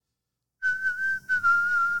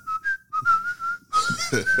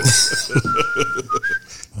Boom,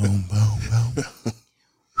 boom, boom.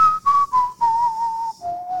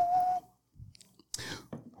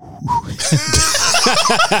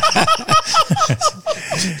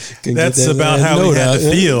 That's about how we had to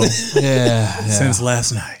feel since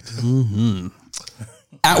last night. Mm-hmm.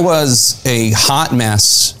 That was a hot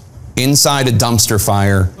mess inside a dumpster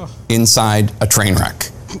fire, inside a train wreck.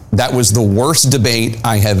 That was the worst debate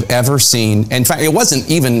I have ever seen. In fact, it wasn't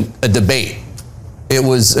even a debate. It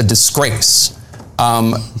was a disgrace.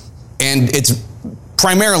 And it's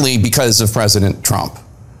primarily because of President Trump,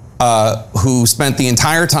 who spent the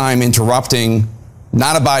entire time interrupting,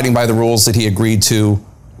 not abiding by the rules that he agreed to,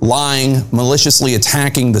 lying, maliciously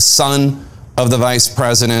attacking the son of the vice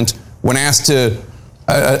president. When asked to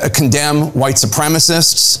condemn white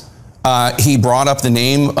supremacists, he brought up the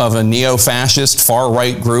name of a neo-fascist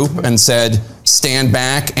far-right group and said, stand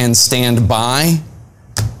back and stand by.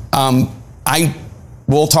 I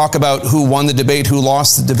will talk about who won the debate, who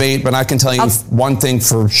lost the debate, but I can tell you one thing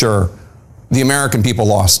for sure. The American people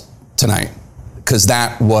lost tonight, because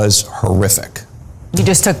that was horrific. You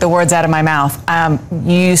just took the words out of my mouth.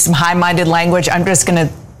 You used some high-minded language. I'm just going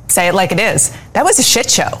to say it like it is. That was a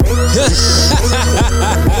shit show.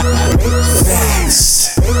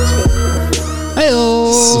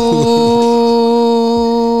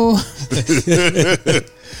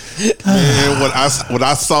 Man, when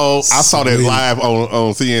I saw that live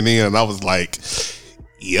on CNN, and I was like,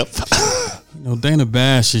 yep. Dana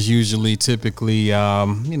Bash is usually typically,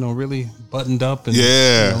 really buttoned up and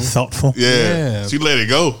thoughtful. Yeah. She let it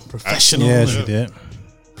go. Professional. Yeah, she did.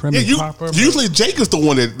 Usually Jake is the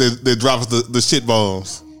one that drops the shit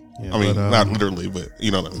bombs. Yeah, I mean, not literally, but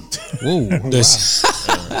you know what I mean. Whoa.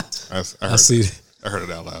 I see it. I heard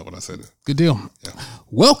it out loud when I said it. Good deal. Yeah.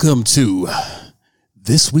 Welcome to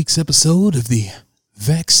this week's episode of the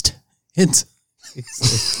Vexed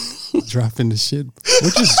dropping the shit.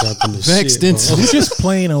 We're just dropping the Vexed shit. We're just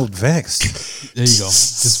plain old vexed. There you go.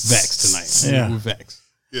 Just vexed tonight. Yeah. We're vexed.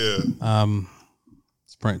 Yeah.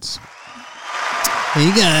 It's Prince.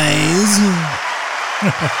 Hey guys.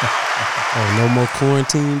 No more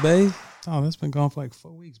quarantine, babe. Oh, that's been gone for like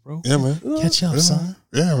 4 weeks, bro. Yeah, man. Catch up, son.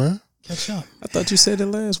 Yeah, man. Catch up. I thought you said it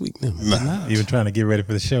last week. Nah. Even trying to get ready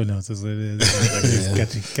for the show notes is what it is. Like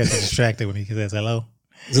got you distracted when he says hello.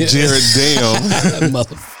 Jared Dam.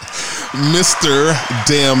 Mr.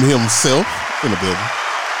 Dam himself in the building.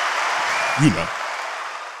 You know.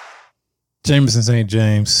 Jameson St.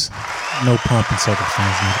 James. No pomp and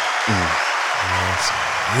circumstance needed.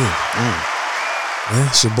 Yeah,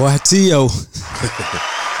 it's your boy T.O.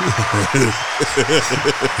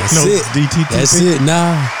 That's it. DTTP. That's it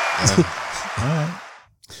now. All right.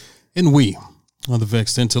 And we are the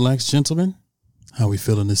Vexed Intellects, gentlemen. How we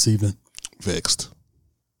feeling this evening? Vexed.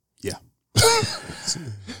 Yeah.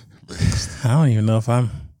 I don't even know if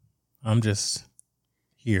I'm just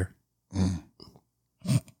here.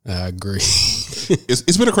 I agree.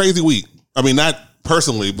 It's been a crazy week. I mean, not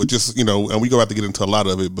personally, but just, and we go have to get into a lot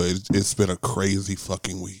of it, but it's been a crazy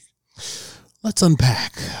fucking week. Let's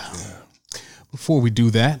unpack. Yeah. Before we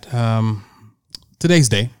do that, today's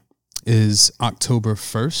day is October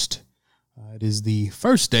 1st. It is the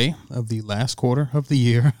first day of the last quarter of the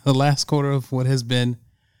year, the last quarter of what has been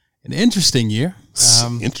an interesting year.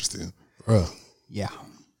 Interesting. Bro. Yeah.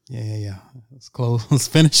 Let's close. Let's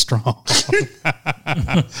finish strong.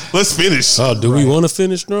 Let's finish. Oh, do we want to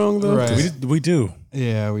finish strong, though? Right. We do.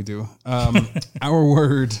 Yeah, we do. Our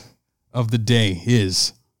word of the day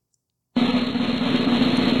is...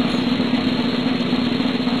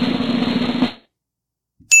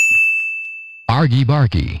 Argy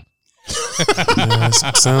barky.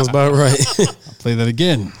 Sounds about right. I'll play that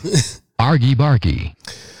again. Argy barky.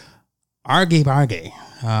 Argy barky.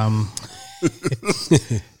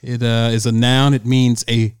 It is a noun. It means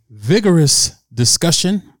a vigorous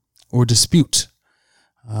discussion or dispute.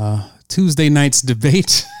 Tuesday night's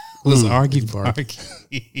debate was argy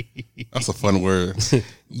barky. That's a fun word.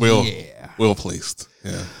 Well placed.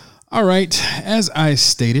 Yeah. All right. As I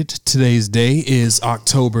stated, today's day is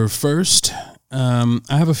October 1st. I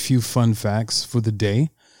have a few fun facts for the day.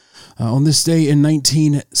 On this day in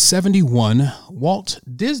 1971, Walt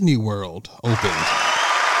Disney World opened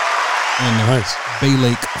in Bay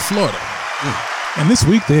Lake, Florida. And this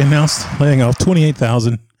week they announced laying off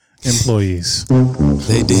 28,000 employees.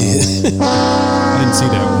 They did. I didn't see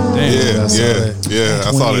that one. Damn. Yeah,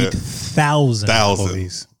 I saw that. 28,000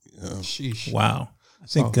 employees. Yeah. Sheesh. Wow. I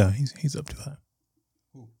think he's up too high.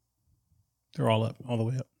 They're all up, all the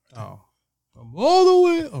way up. Oh. All the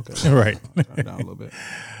way. Okay. Right. Turn it down a little bit.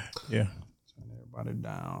 Yeah. Turn everybody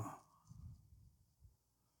down.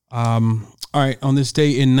 All right, on this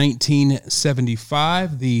day in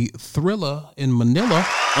 1975, the Thriller in Manila.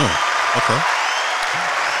 Oh, okay.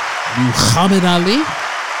 Muhammad Ali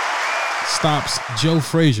stops Joe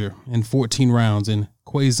Frazier in 14 rounds in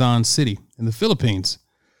Quezon City in the Philippines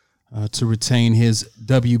to retain his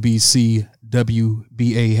WBC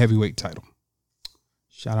WBA heavyweight title.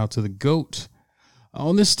 Shout out to the GOAT.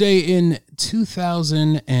 On this day in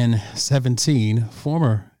 2017,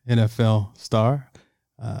 former NFL star,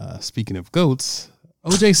 speaking of GOATs,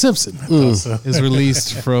 O.J. Simpson is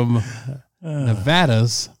released from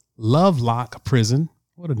Nevada's Lovelock prison.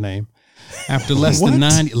 What a name. After less than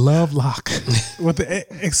 90, Lovelock. With the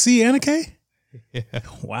C and a K? Yeah.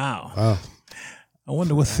 Wow. I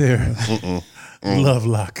wonder what their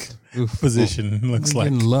Lovelock position looks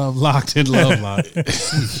like. Love locked in Lovelock.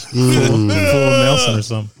 Full Nelson or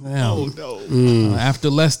something. Now,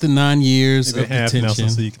 after less than 9 years of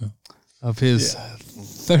detention of his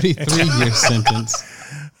 33-year sentence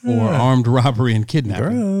for armed robbery and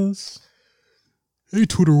kidnapping. Gross. Hey,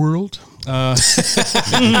 Twitter world.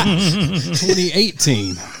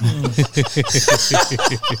 2018.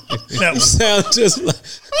 That sounds just like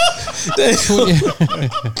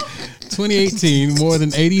 2018, more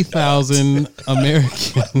than 80,000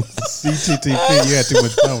 Americans. CTTP, you had too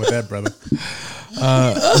much fun with that, brother.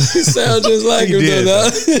 it sounds just like him.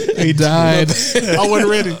 He died I wasn't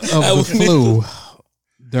ready. of the flu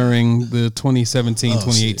during the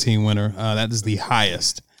 2017-2018 winter. That is the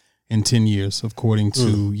highest in 10 years, according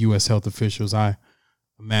to U.S. health officials. I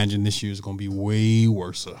imagine this year is going to be way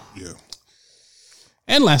worse. Yeah.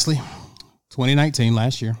 And lastly, 2019,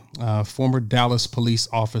 last year, former Dallas police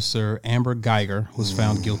officer Amber Geiger was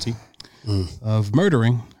found guilty of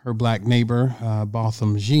murdering her black neighbor,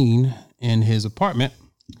 Botham Jean, in his apartment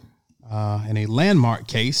in a landmark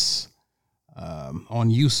case on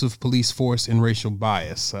use of police force and racial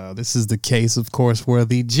bias. This is the case, of course, where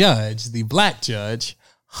the judge, the black judge,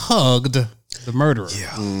 hugged the murderer.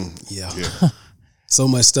 Yeah. So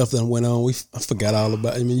much stuff that went on. I forgot all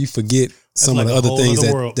about it. I mean, you forget some of the other things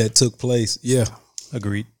that took place. Yeah.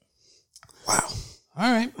 Agreed. Wow. All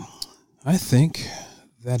right. I think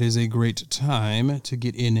that is a great time to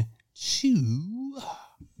get into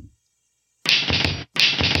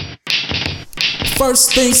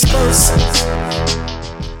First things first.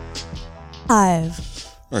 5.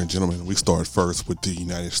 All right, gentlemen, we start first with the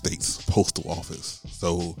United States Postal Office.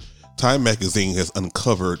 So, Time Magazine has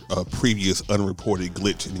uncovered a previous unreported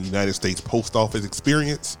glitch in the United States Post Office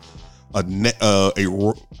experience. A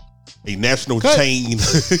national chain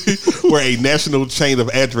where a national chain of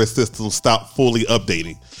address systems stopped fully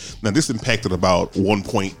updating. Now, this impacted about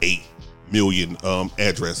 1.8 million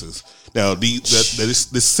addresses. Now,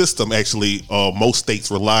 this system actually most states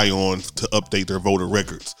rely on to update their voter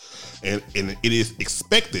records. And it is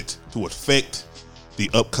expected to affect the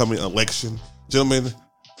upcoming election. Gentlemen,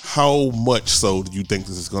 how much so do you think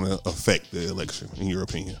this is going to affect the election, in your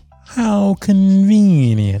opinion? How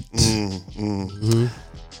convenient.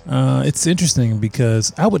 It's interesting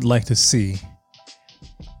because I would like to see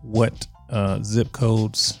what zip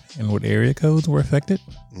codes and what area codes were affected.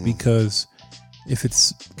 Because if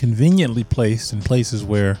it's conveniently placed in places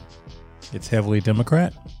where it's heavily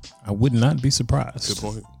Democrat, I would not be surprised. Good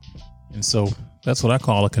point. And so that's what I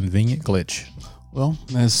call a convenient glitch. Well,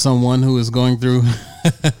 as someone who is going through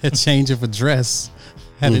a change of address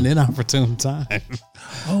at an inopportune time.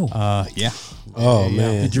 Yeah. Oh,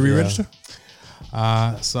 man. Did you re-register?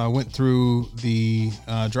 So I went through the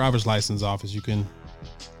driver's license office. You can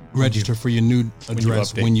register for your new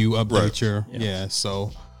address when you update your. Yeah.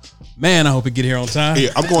 So, man, I hope it get here on time. Yeah,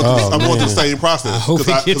 I'm going through the same process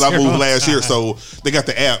because I moved last year. So they got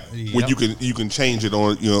the app where you can change it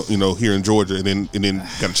on here in Georgia, and then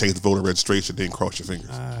got to change the voter registration, then cross your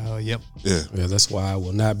fingers. Yep. Yeah. That's why I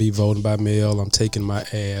will not be voting by mail. I'm taking my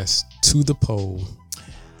ass to the poll.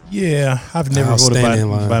 Yeah, I've never voted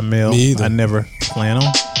by mail. Me either. I never plan on.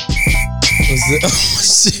 Oh,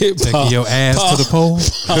 shit. Taking your ass to the poll.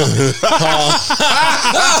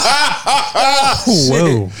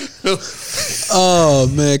 Whoa. Oh,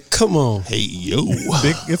 man, come on. Hey, yo.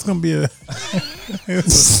 It's going to be a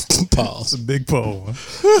Pause. It's a big poll. I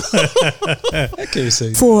can't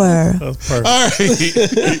say 4. That's perfect.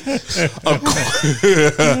 All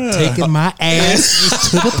right. Taking my ass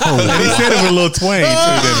to the poll. And he said it with a little twang, too, didn't he?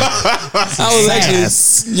 I was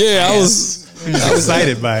actually, I was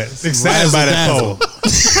excited by it. Excited by that poll.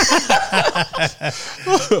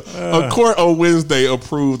 A court on Wednesday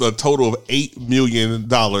approved a total of $8 million in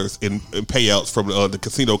payouts from the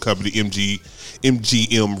casino company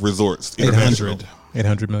MGM Resorts International.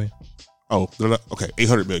 800 million. Oh, okay,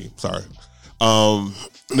 800 million. Sorry.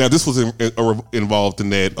 Now this was involved in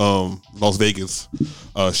that Las Vegas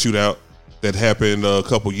shootout that happened a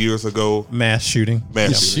couple years ago. Mass shooting.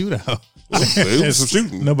 Shootout. It was some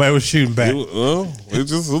shooting. Nobody was shooting back. It was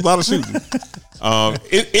just a lot of shooting. In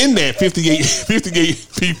that 58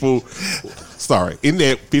 people. Sorry, in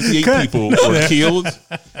that 58 people were killed,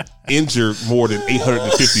 injured more than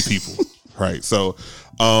 850 people. Right. So,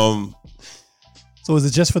 so is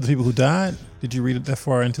it just for the people who died? Did you read it that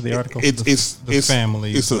far into the article? It's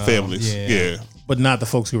families. It's the families. Yeah. But not the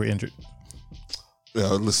folks who were injured.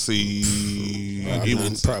 Let's see.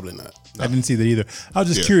 Probably not. I didn't see that either. I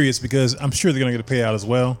was just curious because I'm sure they're going to get a payout as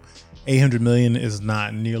well. 800 million is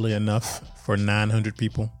not nearly enough for 900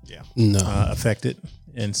 people affected.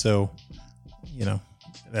 And so,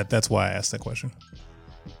 that's why I asked that question.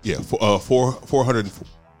 Yeah,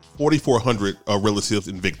 4,400 relatives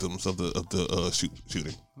and victims of the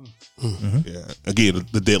shooting. Mm-hmm. Yeah, again,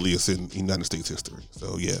 the deadliest in United States history.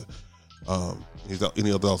 So yeah,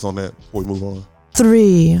 any other thoughts on that before we move on?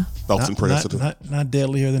 3. Thoughts and prayers. Not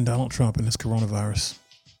deadlier than Donald Trump and this coronavirus.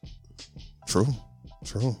 True.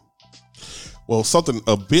 Well, something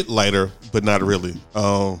a bit lighter, but not really.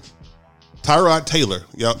 Tyrod Taylor.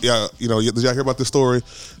 Yeah. Did y'all hear about this story?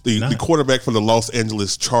 The quarterback for the Los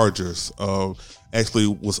Angeles Chargers actually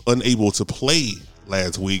was unable to play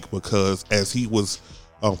last week because as he was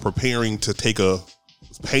preparing to take a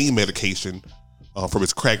pain medication from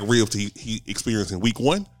his cracked ribs he experienced in week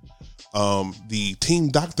 1, the team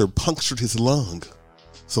doctor punctured his lung.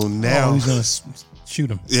 So now he's gonna shoot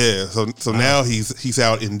him. Yeah. So now he's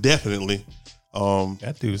out indefinitely.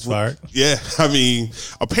 That dude's fired. Yeah, I mean,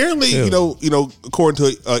 apparently, you know, according to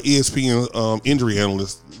ESPN injury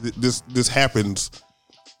analyst, this happens.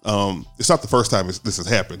 It's not the first time this has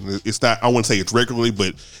happened. It's not. I wouldn't say it's regularly,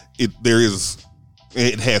 but it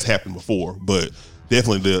has happened before. But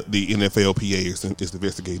definitely, the NFLPA is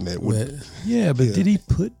investigating that. But did he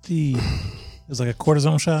put it was like a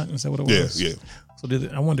cortisone shot? Is that what it was? Yeah. So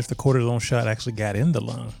I wonder if the cortisone shot actually got in the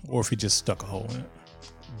lung, or if he just stuck a hole in it.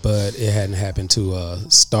 But it hadn't happened to a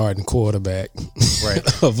starting quarterback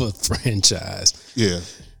of a franchise. Yeah.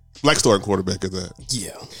 Like starting quarterback at that.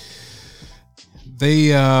 Yeah.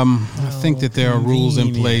 They, I think that there are rules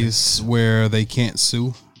in place where they can't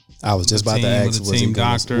sue. I was just about to ask, was he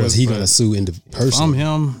going to sue in the person? I'm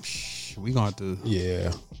him. We going to have to.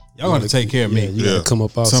 Yeah. Y'all going to take care of me. You got to come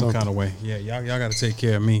up out some kind of way. Yeah. Y'all got to take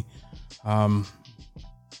care of me. And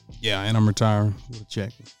I'm retiring with a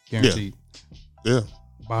check. Guaranteed. Yeah.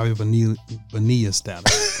 Bobby Bonilla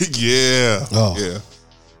status. Yeah. Oh. Yeah.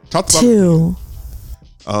 Talk about 2.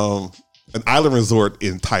 An island resort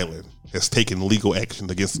in Thailand has taken legal action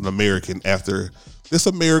against an American after this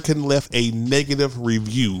American left a negative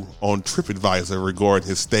review on TripAdvisor regarding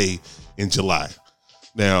his stay in July.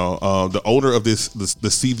 Now, the owner of the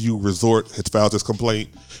Seaview Resort has filed this complaint.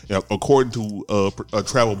 Now, according to a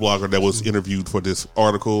travel blogger that was interviewed for this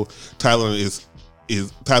article, Thailand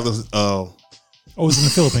is Thailand's. Oh, it's in the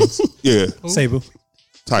Philippines. Yeah. Cebu.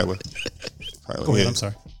 Thailand. Go ahead, I'm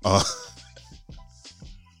sorry.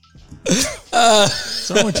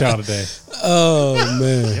 What's wrong with y'all today? Oh,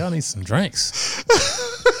 man. Y'all need some drinks.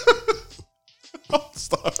 I'm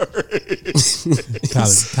sorry.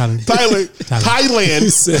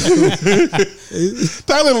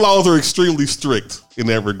 Thailand laws are extremely strict in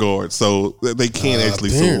that regard, so they can't actually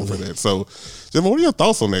sue for that. So, Jim, what are your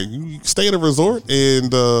thoughts on that? You stay at a resort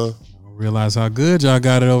and realize how good y'all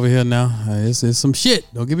got it over here now. It's some shit.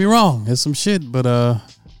 Don't get me wrong. It's some shit, but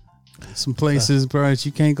some places, bro, that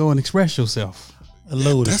you can't go and express yourself.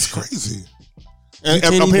 That's crazy. And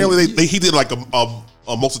apparently he did like a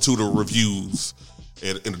multitude of reviews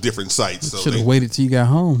in different sites. So should have waited till you got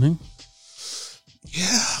home, man.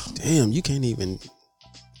 Yeah. Damn, you can't even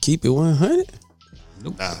keep it 100?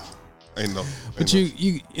 Nope. Nah, ain't no. But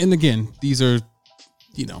you and again, these are,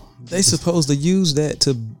 they supposed to use that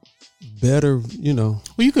to better, Well,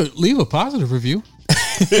 you could leave a positive review.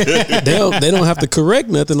 they don't have to correct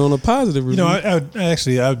nothing on a positive review. I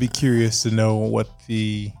would be curious to know what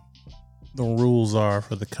the rules are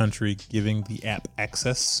for the country giving the app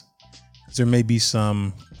access. There may be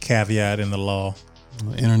some caveat in the law.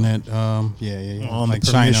 Internet, on like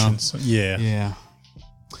the permissions. China.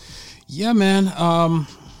 Yeah, man.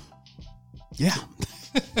 Yeah.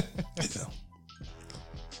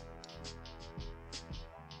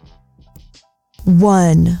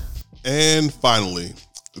 1. And finally,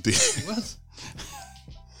 What?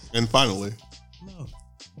 And finally, No,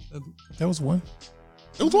 that was 1.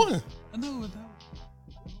 It was 1. I know that.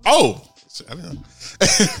 Oh, I don't know.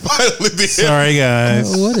 Finally, sorry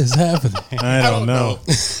guys. What is happening? I don't know.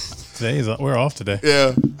 We're off today.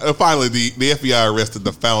 Yeah. Finally, the FBI arrested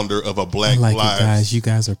the founder of a Black I like Lives. it, guys. You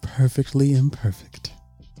guys are perfectly imperfect.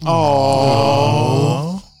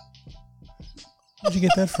 Oh. Where'd you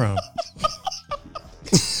get that from?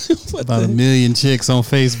 About 1 million chicks on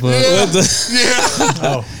Facebook.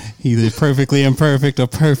 Yeah. Either perfectly imperfect or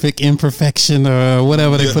perfect imperfection or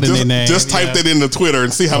whatever they put in their name. Just type that into Twitter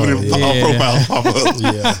and see how many profiles pop up.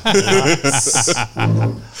 Yeah.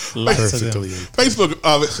 Perfectly. Facebook.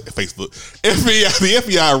 FBI. The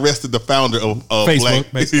FBI arrested the founder of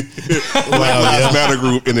Facebook, Black Lives Matter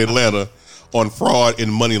group in Atlanta on fraud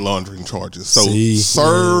and money laundering charges. So,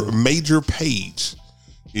 Sir Major Page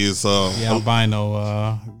is the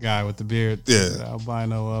albino guy with the beard. Yeah, the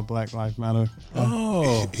albino Black Lives Matter.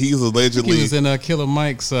 He's allegedly he was in Killer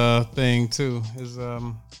Mike's thing too. His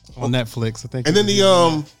on Netflix, I think. And then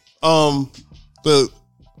the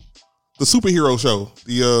superhero show,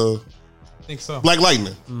 I think so. Black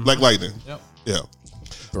Lightning. Mm-hmm. Black Lightning. Yep. Yeah.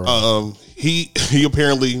 He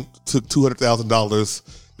apparently took $200,000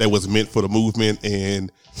 that was meant for the movement, and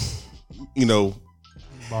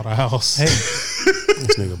bought a house. Hey.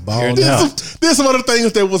 This nigga balled out. There's some other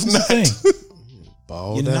things that was not.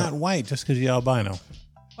 You're not white just because you're albino.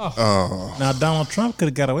 Now Donald Trump could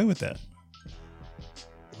have got away with that.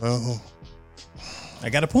 Well, I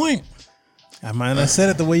got a point. I might not have said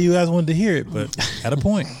it the way you guys wanted to hear it, but got a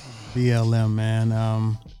point. BLM,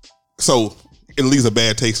 man. So it leaves a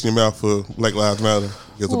bad taste in your mouth for Black Lives Matter.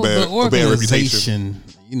 It's a bad reputation.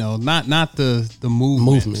 Not the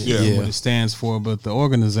movement. Yeah. What it stands for, but the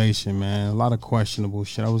organization, man. A lot of questionable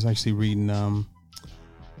shit. I was actually reading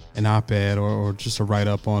an op-ed or just a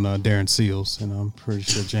write-up on Darren Seals, and I'm pretty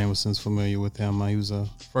sure Jameson's familiar with him. He was a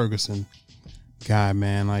Ferguson guy,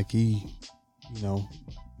 man. Like it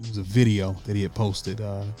was a video that he had posted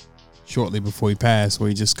shortly before he passed, where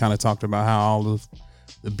he just kind of talked about how all of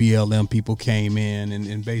the BLM people came in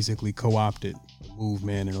and basically co-opted the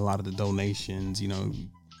movement and a lot of the donations.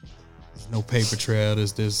 There's no paper trail.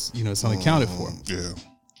 There's it's unaccounted for. Yeah.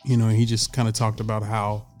 He just kind of talked about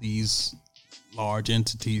how these large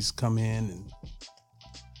entities come in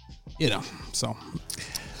and, so.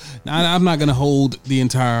 Now, I'm not going to hold the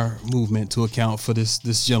entire movement to account for this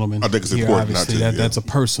gentleman. I think it's important not to. That's a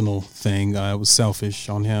personal thing. It was selfish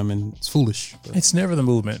on him and it's foolish. But. It's never the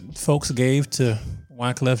movement. Folks gave to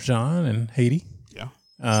Wyclef Jean in Haiti. Yeah.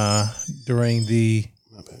 During the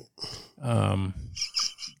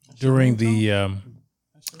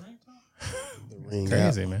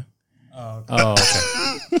crazy, man. Oh,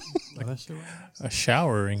 okay. A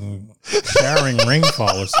showering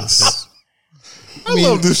rainfall or something. I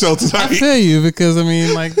love this show tonight. I feel you because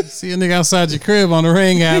see a nigga outside your crib on the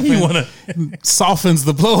ring app softens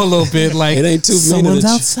the blow a little bit. Like it ain't too someone's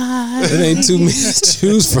outside. It ain't too many to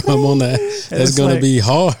choose from on that. That's gonna be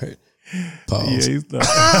hard. Pause. Yeah,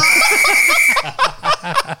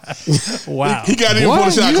 wow. He got it before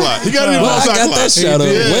the shot clock. He got it before the shot clock. I got that shot up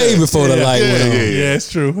way before the light went on. Yeah,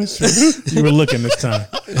 it's true. It's true. You were looking this time.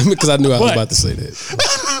 Because I knew I was about to say that.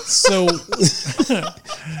 So,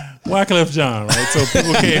 Wyclef Jean, right? So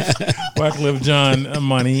people gave Wyclef Jean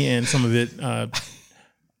money, and some of it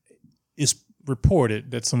is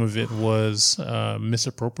reported that some of it was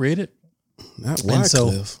misappropriated. Not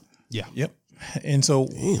Wyclef. Yep. And so,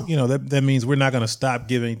 that means we're not going to stop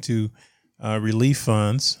giving to relief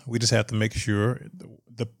funds. We just have to make sure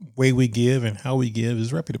the way we give and how we give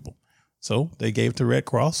is reputable. So they gave to Red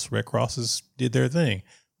Cross. Red Crosses did their thing.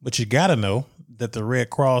 But you got to know that the Red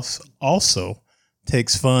Cross also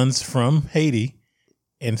takes funds from Haiti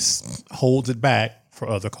and holds it back for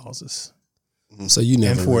other causes. So you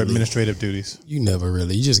never and for administrative duties. You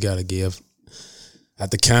just got to give out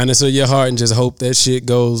the kindness of your heart and just hope that shit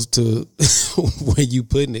goes to where you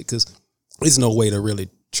putting it, because there's no way to really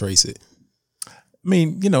trace it. I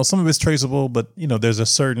mean, some of it's traceable, but there's a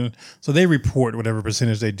certain, so they report whatever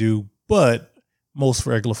percentage they do, but most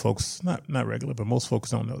regular folks, not regular, but most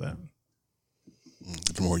folks don't know that.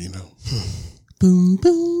 The more you know. Boom,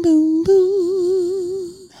 boom, boom,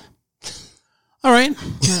 boom. All right.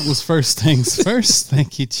 That was First Things First.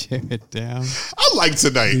 Thank you, Jared Down. I like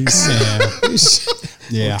tonight.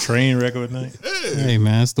 Yeah. Train wreck of night. Hey,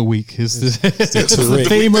 man, it's the week. It's the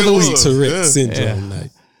theme of the week. Tourette syndrome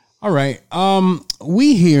night. All right.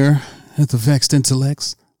 We here at the Vexed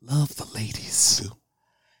Intellects love the ladies.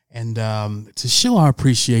 And to show our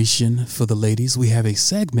appreciation for the ladies, we have a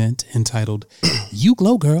segment entitled You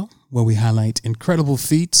Glow Girl, where we highlight incredible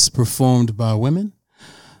feats performed by women.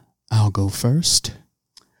 I'll go first.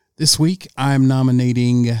 This week, I'm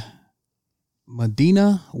nominating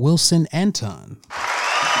Medina Wilson Anton.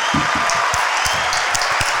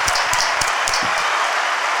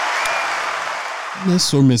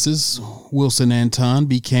 Miss or Mrs. Wilson Anton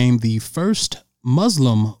became the first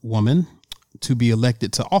Muslim woman to be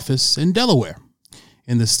elected to office in Delaware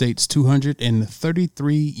in the state's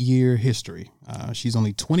 233-year history. She's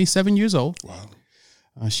only 27 years old. Wow.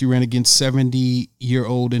 She ran against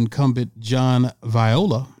 70-year-old incumbent John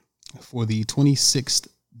Viola for the 26th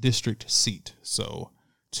district seat. So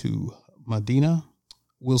to Medina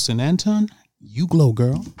Wilson Anton, you glow,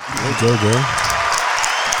 girl. Go, girl.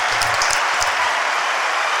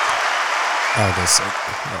 I'll go second.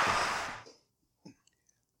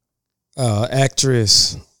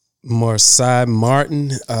 Actress Marsai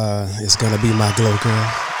Martin is going to be my glow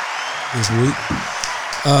girl this week.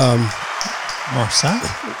 Marseille?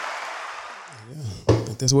 I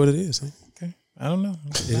think that's what it is. Huh? Okay. I don't know.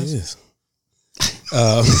 It is.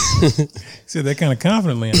 Said that kind of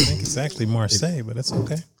confidently. I think it's actually Marseille, but it's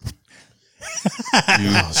okay.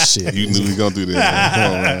 Oh, shit. You knew he was gonna do that. Come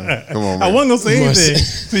on, man. Come on, man. I wasn't gonna say anything,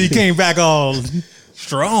 so you came back all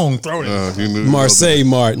strong, throwing it. You knew Marsai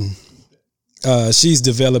Martin. She's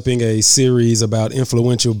developing a series about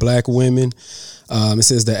influential black women. It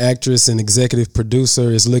says the actress and executive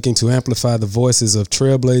producer is looking to amplify the voices of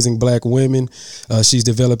trailblazing black women. She's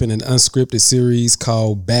developing an unscripted series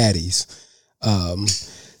called Baddies.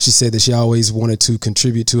 She said that she always wanted to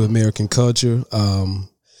contribute to American culture,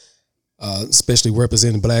 especially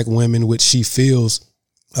representing black women, which she feels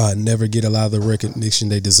never get a lot of the recognition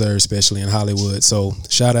they deserve, especially in Hollywood. So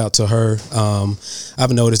shout out to her.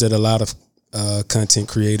 I've noticed that a lot of content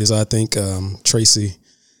creators, I think Tracy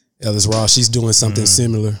Ellis Ross, she's doing something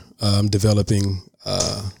similar, developing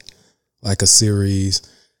like a series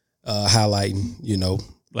highlighting,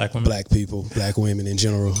 Black women. black people, black women in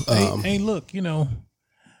general. Hey, look,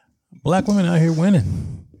 black women out here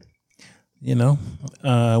winning. When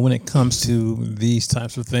it comes to these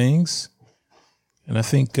types of things, and I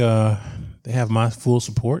think they have my full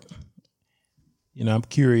support. I'm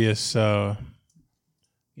curious. We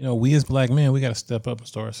as black men, we got to step up and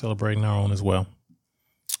start celebrating our own as well.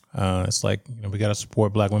 It's like, we got to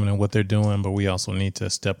support black women and what they're doing, but we also need to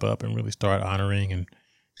step up and really start honoring and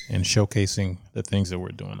showcasing the things that we're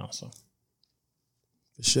doing also.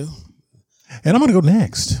 For sure. And I'm going to go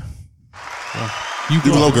next. You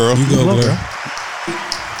go, girl. You go, girl.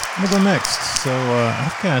 I'm going to go next. So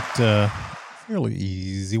I've got a fairly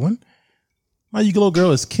easy one. My Ugolo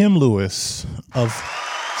girl is Kim Lewis of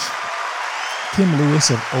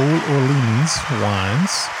Old Orleans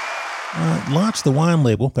Wines. Launched the wine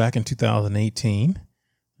label back in 2018,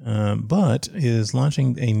 but is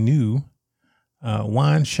launching a new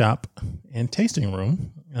wine shop and tasting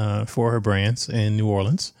room for her brands in New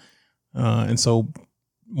Orleans. And so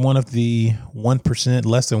one of the 1%,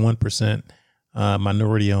 less than 1%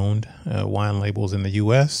 minority-owned wine labels in the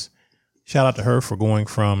U.S. Shout out to her for going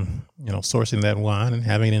from, sourcing that wine and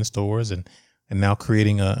having it in stores and now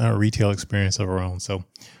creating a retail experience of her own. So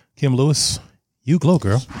Kim Lewis, you glow,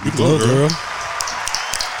 girl. You glow, girl.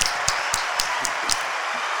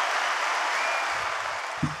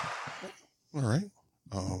 All right.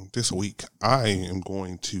 This week, I am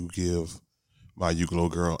going to give my You Glow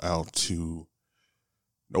Girl out to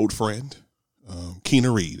an old friend,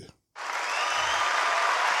 Keena Reed.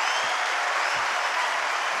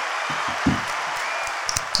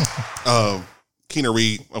 Keena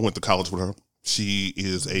Reed, I went to college with her. She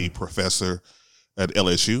is a professor at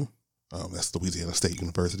LSU. That's Louisiana State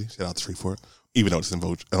University. Shout out to Shreveport, even though it's in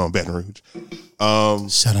Baton Rouge.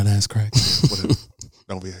 Shout out ass crack. Whatever.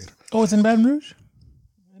 Don't be a hater. Oh, it's in Baton Rouge?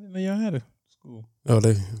 I didn't know y'all had a school. Oh,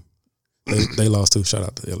 they lost too. Shout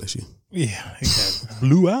out to LSU. Yeah, they got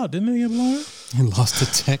blew out, didn't they get blown out? And lost to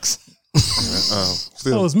Texas.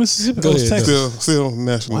 Still, it's Mississippi. Go ahead, Texas. still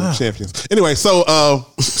national champions. Anyway, so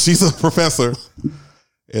she's a professor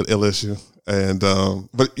at LSU, and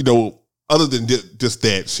but other than just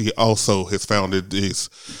that, she also has founded this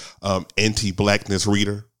anti-blackness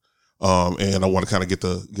reader, and I want to kind of get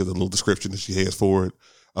the little description that she has for it.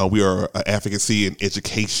 We are an advocacy and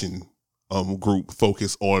education group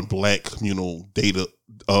focused on black communal data,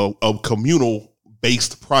 a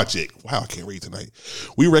communal-based project. Wow, I can't read tonight.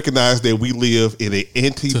 We recognize that we live in an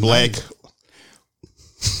anti-black.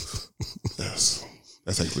 That's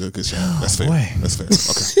actually a good shot. That's fair. Boy. That's fair.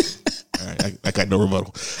 Okay. All right, I got no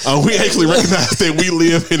rebuttal. We actually recognize that we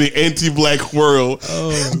live in an anti-black world.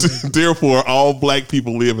 Therefore, all black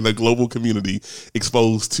people live in a global community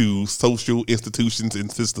exposed to social institutions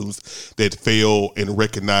and systems that fail and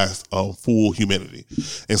recognize full humanity.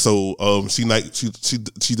 And so she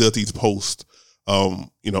does these posts,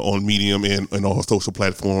 on Medium and on her social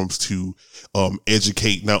platforms to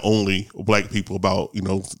educate not only black people about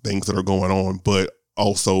things that are going on, but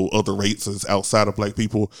also other races outside of black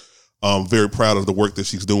people. Very proud of the work that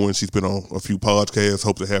she's doing. She's been on a few podcasts.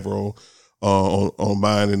 Hope to have her on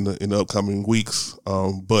mine in the upcoming weeks.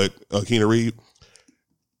 But Keena Reed,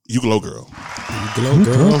 you glow, girl. You glow,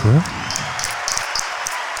 girl.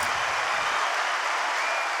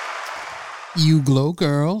 You glow,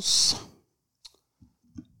 girls.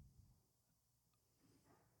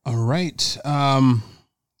 All right. I'm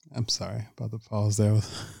sorry about the pause there.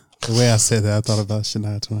 The way I said that, I thought about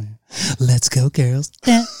Shania Twain. Let's go, girls.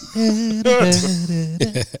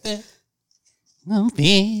 I'm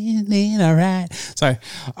feeling all right. Sorry.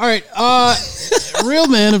 All right. Real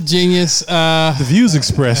Man of Genius. The views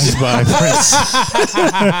expressed by Prince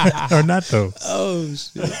are not those. Oh,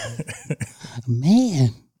 shit.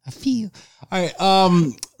 Man, I feel. All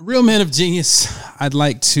right. Real Man of Genius. I'd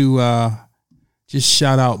like to just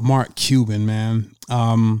shout out Mark Cuban, man,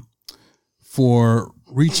 for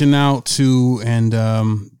reaching out to and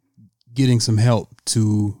getting some help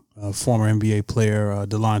to former NBA player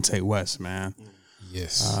Delante West, man.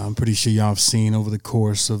 Yes. I'm pretty sure y'all have seen over the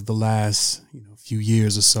course of the last few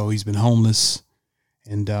years or so, he's been homeless,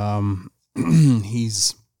 and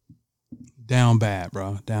he's down bad,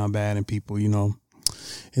 bro. Down bad, and people,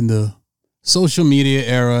 in the social media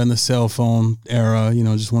era and the cell phone era,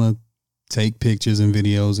 just want to take pictures and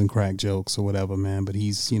videos and crack jokes or whatever, man. But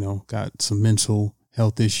he's, got some mental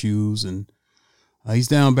health issues, and he's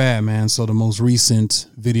down bad, man. So the most recent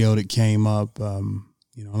video that came up, a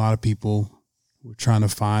lot of people were trying to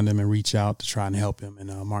find him and reach out to try and help him. And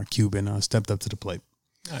Mark Cuban stepped up to the plate.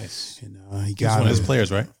 Nice. And he got one of his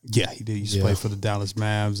players, right? Yeah, he did. He used to play for the Dallas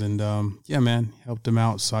Mavs, and man, helped him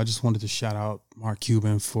out. So I just wanted to shout out Mark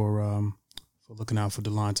Cuban for looking out for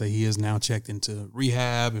Delante. He is now checked into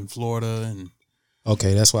rehab in Florida, and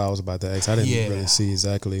okay, that's why I was about to ask. I didn't really see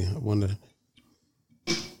exactly. I wonder.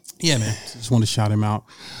 Yeah, man. Just wanted to shout him out.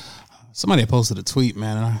 Somebody had posted a tweet,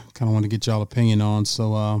 man, and I kind of wanted to get y'all opinion on.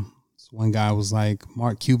 So one guy was like,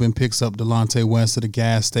 Mark Cuban picks up Delante West at a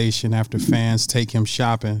gas station after fans take him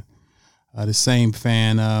shopping. The same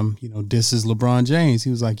fan, disses LeBron James. He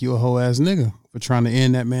was like, you a whole ass nigga for trying to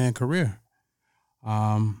end that man's career.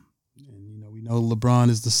 And we know LeBron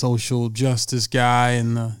is the social justice guy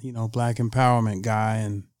and the, black empowerment guy.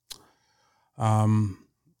 And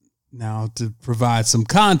now to provide some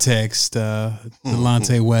context,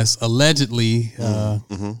 Delante West allegedly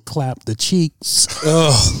clapped the cheeks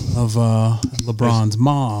of LeBron's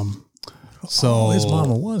mom. So his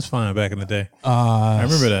mama was fine back in the day. I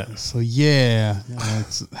remember that. So yeah,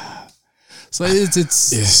 so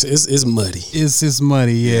it's muddy. It's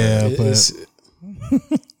muddy, yeah. But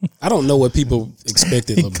I don't know what people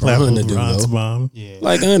expected LeBron to do, though. Mom. Yeah.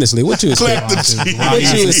 Like, honestly, what you expect? His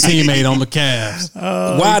teammate on the Cavs.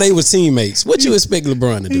 Why they were teammates? What you expect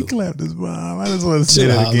LeBron to do? He clapped his mom. I just want to say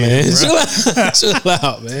that out, again. Man. Chill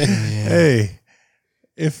out, man. Yeah. Hey,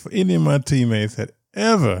 if any of my teammates had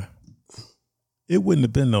ever, it wouldn't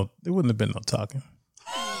have been no talking.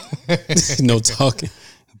 No talking.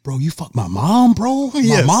 Bro, you fucked my mom, bro?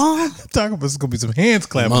 Yes. My mom? Talking about it's going to be some hands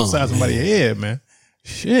clapping inside somebody's head, man.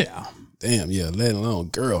 Shit. Damn, yeah, let alone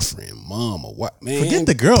girlfriend, mom, or what, man. Forget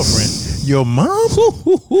the girlfriend. Your mom?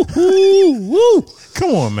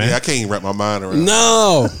 Come on, man. Yeah, I can't even wrap my mind around.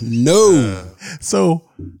 No. So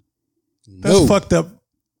that's fucked up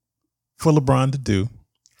for LeBron to do.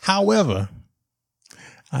 However,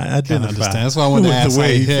 I identify. Understand. That's why I wanted to ask the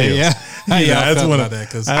way he feels. Yeah. That's one of that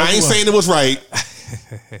because I ain't saying it was right,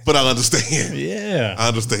 but I understand. Yeah, I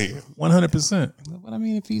understand. 100%. But I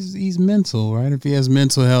mean, if he's mental, right? If he has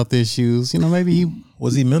mental health issues, maybe he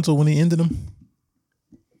Was he mental when he ended them?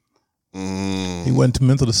 He wasn't too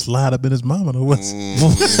mental to slide up in his mama. Though, was he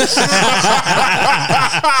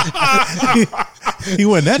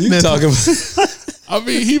wasn't that mental. I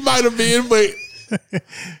mean, he might have been, but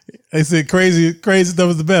They said crazy stuff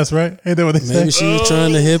was the best, right? Ain't that what they said? Maybe she was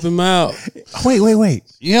trying to help him out. Wait.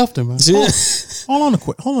 you helped him. Man. Hold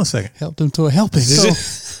on a second. Helped him to a helping. So,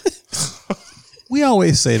 we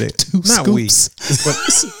always say that, not scoops. we, but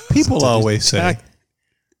people always say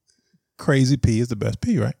crazy P is the best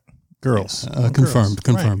P, right? Girls. Confirmed.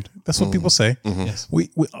 Right. That's what people say. Yes. We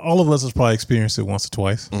all of us has probably experienced it once or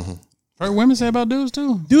twice. Heard women say about dudes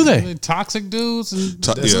too. Do they? Toxic dudes. And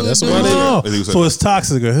that's why Oh, they so it's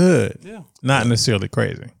toxic or hood. Yeah. Not necessarily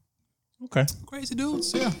crazy. Okay. Crazy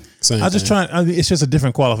dudes. Yeah. Same I just thing. it's just a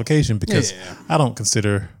different qualification because Yeah. I don't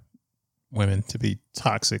consider women to be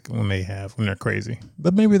toxic when they're crazy,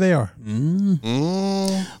 but maybe they are.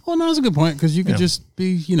 Well, no, that's a good point because you could just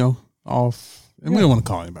be, off. And we don't want to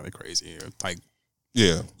call anybody crazy or like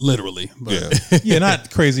Yeah. literally. But Yeah. Yeah,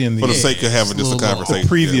 not crazy in the For the sake of having just a conversation.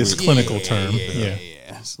 previous Yeah, clinical term. Yeah.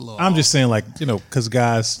 it's a little I'm just saying, like, because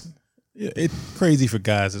guys, it's crazy for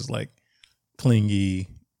guys is like clingy,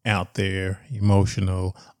 out there,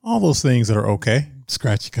 emotional, all those things that are okay.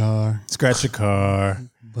 scratch your car,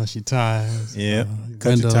 bust your tires. Yeah.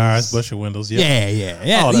 Cut windows. your tires, bust your windows. Yep.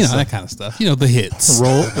 Yeah. All You that know, stuff. that kind of stuff. You know, the hits.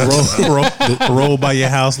 Roll by your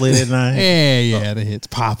house late at night. Yeah, the hits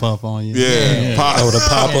pop up on you. Yeah. The pop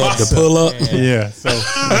up, the pull up. Yeah. So,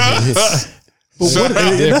 but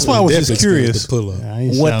that's why I was just curious The pull up. I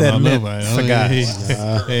ain't what shouting that out meant nobody. for guys.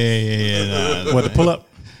 Yeah. What, the pull up?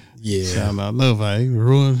 Yeah. Shouting out nobody.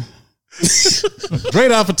 Ruin.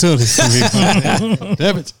 Great opportunity.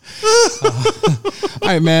 Damn it. All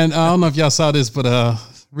right, man. I don't know if y'all saw this, but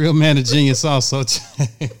Real Man of Genius also. Joe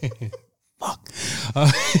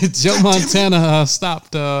Montana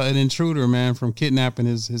stopped an intruder, man, from kidnapping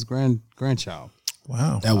his grandchild.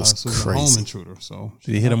 Wow. That was So it was a home crazy. intruder. So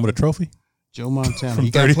Did he hit him with a trophy? Joe Montana, From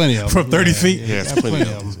he got 30 plenty of them. from 30 feet? Yeah, got plenty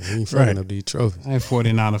plenty of them. He ain't fucking up these trophies. I ain't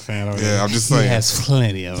 49er fan over there. Yeah, I'm just He saying. has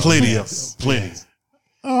plenty of them. Plenty.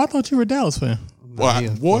 Oh, I thought you were a Dallas fan. Boy, he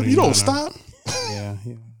a boy, you don't 49er. stop. Yeah,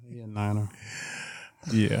 he a Niner.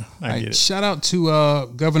 Yeah, I All get right, it. shout out to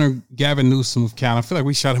Governor Gavin Newsom of Cal. I feel like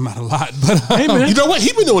we shout him out a lot, but Hey, man. You know what?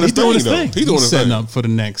 He been doing his doing thing, his though. thing. He doing he's his setting thing. up for the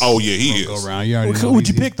next. Oh, yeah, he go is. round. You already know Who would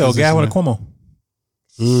you he's pick, though? Gavin or positioning.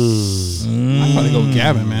 Cuomo? I'd probably go with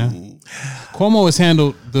Gavin, man. Cuomo has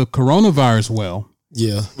handled the coronavirus well.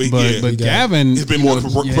 Yeah. But Gavin, He's been more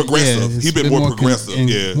progressive. it's He's been more progressive. and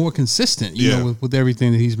Yeah. more consistent. You know, with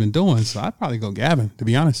everything that he's been doing. So I'd probably go Gavin, to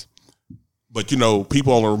be honest. But,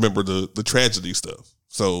 people only remember the tragedy stuff.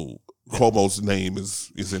 So Cuomo's name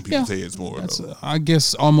is in people's heads more. That's, I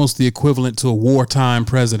guess, almost the equivalent to a wartime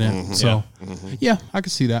president. Mm-hmm. So, yeah, I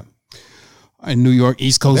could see that. All right, New York,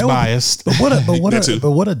 East Coast biased. But That too.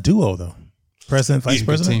 what a duo, though. President, vice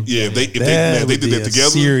president. Yeah, if they did would be that a together.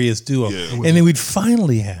 serious duo. Yeah. And then we'd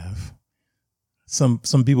finally have some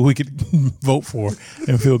people we could vote for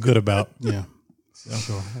and feel good about. Yeah.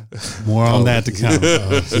 So, more on that to come.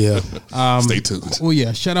 Stay tuned. Well,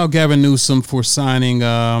 yeah, shout out Gavin Newsom for signing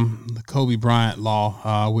the Kobe Bryant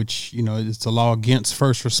law, which, it's a law against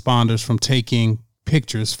first responders from taking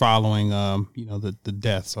pictures following, the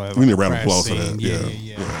death. So I have We need a like round of crash applause for that. scene. Yeah.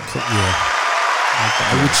 Like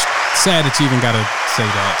that, which sad that you even got to say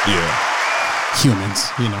that. Yeah. Humans.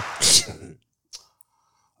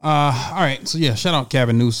 All right. So, yeah, shout out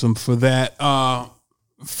Gavin Newsom for that.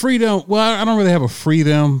 Freedom. Well, I don't really have a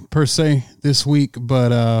freedom per se this week,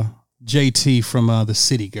 but JT from the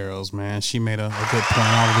City Girls, man, she made a good point.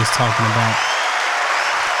 All of this talking about.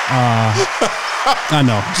 I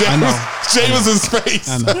know. Jameson's face.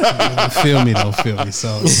 I know. Feel me though.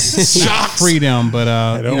 So not freedom, but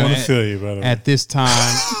I don't want to feel you, brother. at this time.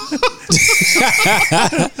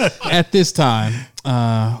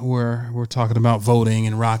 We're talking about voting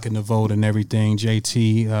and rocking the vote and everything.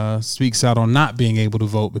 JT speaks out on not being able to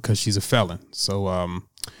vote because she's a felon. So,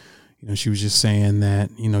 she was just saying that,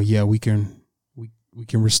 we can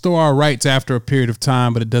restore our rights after a period of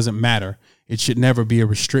time, but it doesn't matter. It should never be a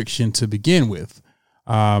restriction to begin with.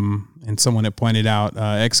 And someone had pointed out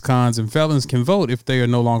ex-cons and felons can vote if they are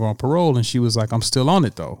no longer on parole. And she was like, I'm still on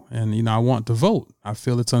it, though. And, I want to vote. I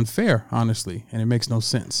feel it's unfair, honestly, and it makes no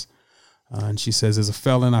sense. And she says, as a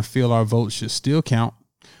felon, I feel our vote should still count.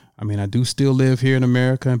 I mean, I do still live here in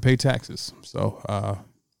America and pay taxes. So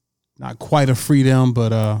not quite a freedom,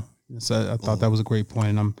 but I thought that was a great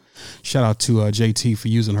point. And shout out to JT for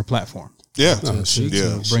using her platform. Yeah.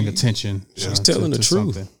 To bring attention. She's telling the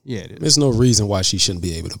truth. Something. Yeah, it is. There's no reason why she shouldn't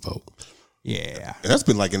be able to vote. Yeah. And that's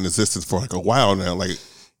been like in existence for like a while now. Like,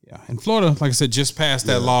 yeah. In Florida, like I said, just passed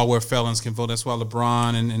that law where felons can vote. That's why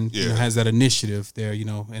LeBron and has that initiative there,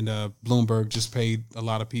 and Bloomberg just paid a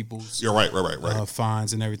lot of people's you're right.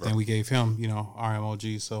 fines and everything. Right. We gave him,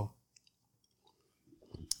 RMOG. So,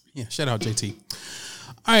 yeah, shout out JT.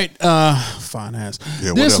 All right, fine ass.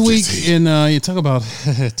 Yeah, this week you talk about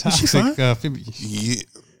toxic. Yeah.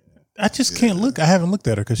 I just can't look. I haven't looked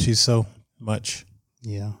at her because she's so much.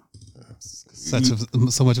 Yeah.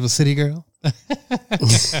 So much of a city girl.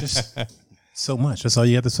 Just so much. That's all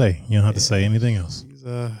you have to say. You don't have to say anything else.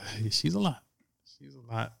 She's a lot.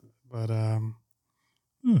 But yeah,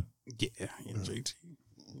 JT.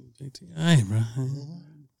 All right, bro.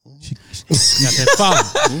 She got that follow.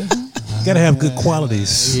 Got to have good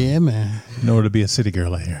qualities. Yeah, man. In order to be a city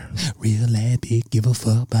girl out here. Real lad, big, give a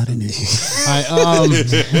fuck about a nigga. All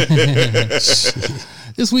right,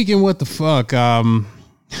 this weekend, what the fuck? Got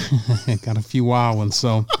a few wild ones.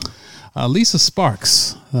 So, Lisa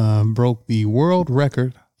Sparks broke the world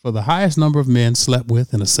record for the highest number of men slept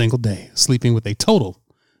with in a single day, sleeping with a total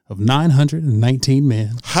of 919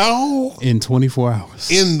 men. How? In 24 hours.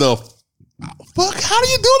 In the fuck? How do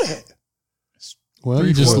you do that? Well,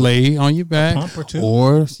 you just lay on your back,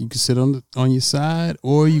 or you can sit on your side,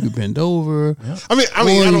 or you can bend over. Yeah.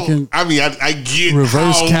 I get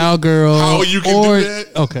reverse cowgirl. How you can do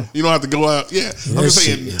that? Okay, you don't have to go out. Yeah, I'm just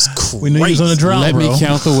saying. We knew you was on the drum. Let me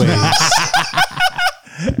count the waves.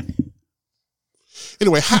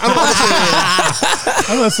 Anyway, I don't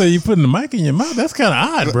I'm gonna say you putting the mic in your mouth. That's kind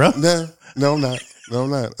of odd, bro. No, I'm not.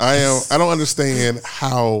 I don't understand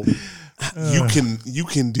how you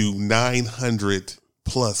can do 900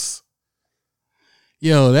 plus.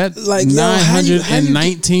 Yo, that like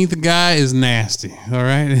 919th guy is nasty. All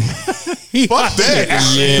right, fuck that.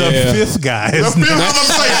 Yeah. The fifth guy. Number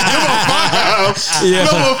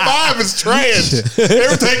 5 is trash.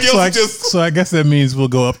 Everything else is just. So I guess that means we'll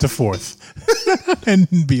go up to 4th. And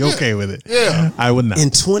be okay with it. Yeah, I would not. In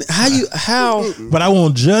 20, how? But I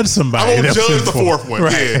won't judge somebody. I won't judge the 4th one.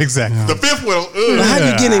 Right, yeah. exactly. The 5th one. But how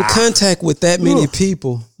you get in contact with that many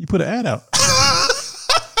people? You put an ad out.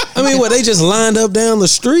 I mean, they just lined up down the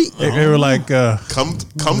street? They were like, come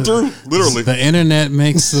through, literally. The internet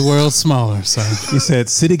makes the world smaller. So he said,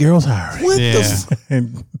 "City girls hiring." What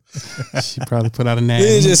and she probably put out a name.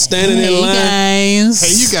 They're just standing in line. Guys.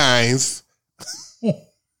 Hey, you guys.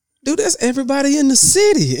 Dude, that's everybody in the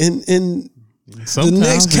city and the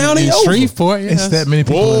next county in over. Shreveport. It's that many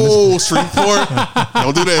people. Whoa, Shreveport!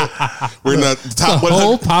 Don't do that. We're in the top the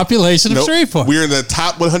whole population of Shreveport. We're in the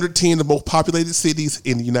top 110 of the most populated cities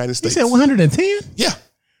in the United States. You said 110? Yeah.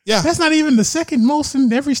 That's not even the second most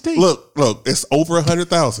in every state. Look, it's over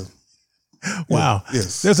 100,000. Wow.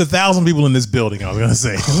 Yes. There's 1,000 people in this building. I was gonna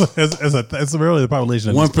say it's really the population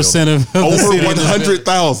of 1% of over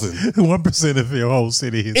 100,000. 1% of your whole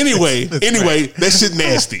city. Anyway, that shit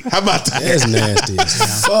nasty. How about that? That's nasty.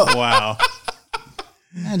 Fuck. Wow.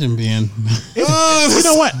 Imagine being you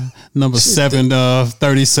know what? number 7 of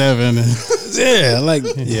 37.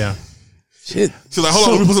 Yeah. Shit. She's like, hold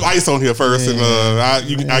on, let me put some ice on here first, and I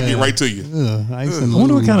get right to you. I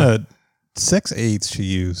wonder what kind of sex aids she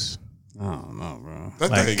used. I don't know, bro.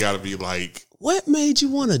 That thing got to be like. What made you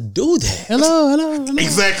want to do that? Hello.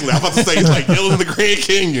 Exactly. I'm about to say it's like Ellen in the Grand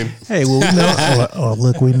Canyon. Hey, well, we know.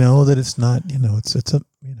 Look, we know that it's not. It's a.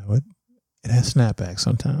 It has snapbacks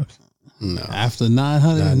sometimes. No. After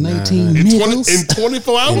 919 in niggles.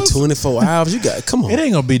 24 hours. In 24 hours, you got. Come on. It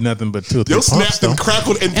ain't gonna be nothing but 2 or 3 They'll pumps. snapped and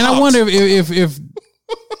crackled and I wonder if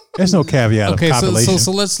there's no caveat of copulation.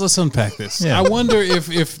 so let's unpack this. Yeah. I wonder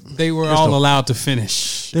if they were all allowed to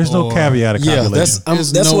finish. There's no caveat of copulation.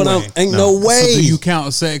 That's what I'm. Ain't no way. So do you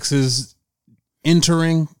count sex as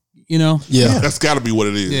entering? Yeah. That's got to be what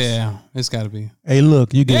it is. Yeah, it's got to be. Hey,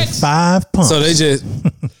 look, you get 5 pumps. So they just.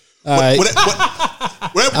 All right.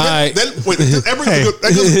 That's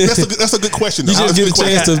a good question. You just get a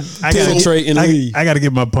chance to penetrate and leave. I got to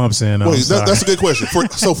get my pumps in. That's a good question.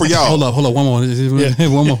 So for y'all, hold up, one more.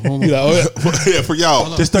 One more. Yeah, for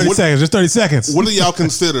y'all, just 30 seconds. Just 30 seconds. What do y'all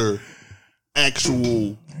consider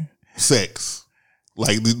actual sex?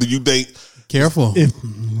 Like, do you think? Careful. If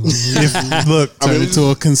look, turn it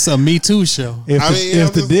to a Me Too show.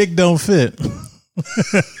 If the dick don't fit.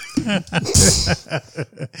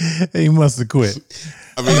 He must have quit.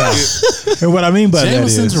 And what I mean by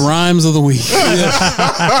Jameson's that is Rhymes of the Week.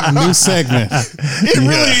 New segment. It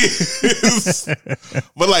really is.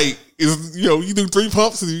 But like, you do 3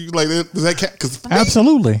 pumps and you like that. Does that count?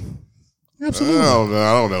 Absolutely. I don't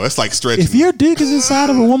know. That's like stretching. If your dick is inside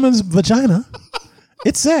of a woman's vagina,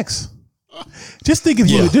 it's sex. Just think if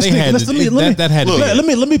you. Just think. Let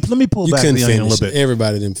me pull back the onion a little bit.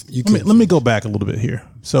 Everybody, let me go back a little bit here.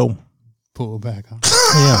 So pull back.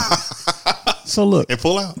 Yeah. So look, and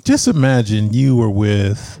pull out. Just imagine you were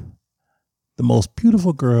with the most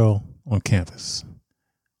beautiful girl on campus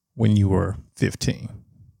when you were 15,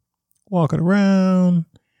 walking around.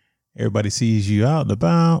 Everybody sees you out and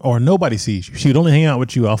about, or nobody sees you. She would only hang out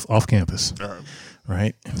with you off campus. All right.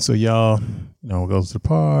 Right. And so y'all, go to the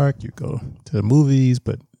park, you go to the movies,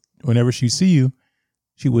 but whenever she see you,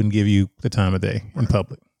 she wouldn't give you the time of day in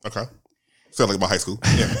public. Okay. Sounds like my high school.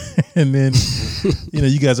 Yeah. And then,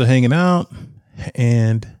 you guys are hanging out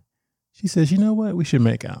and she says, you know what? We should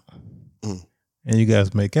make out. Mm. And you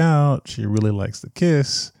guys make out. She really likes to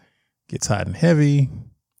kiss, gets hot and heavy.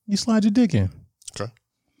 You slide your dick in. Okay.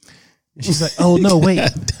 And she's like, oh, no, wait.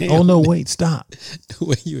 Oh, no, wait, stop. The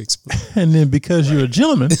way you explain. And then because you're a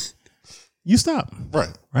gentleman, you stop. Right.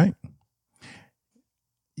 Right.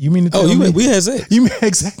 You mean to tell me? We had sex. You mean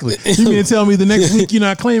exactly? You mean to tell me the next week you're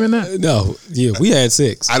not claiming that? No, yeah, we had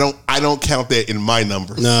sex. I don't count that in my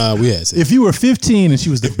numbers. Nah, we had sex. If you were 15 and she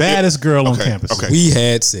was the baddest girl on campus, okay. We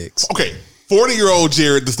had sex. Okay, 40-year-old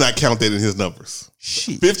Jared does not count that in his numbers.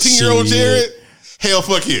 15-year-old Shit. Jared, hell,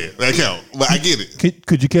 fuck yeah, that count. But I get it.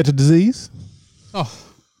 could you catch a disease? Oh,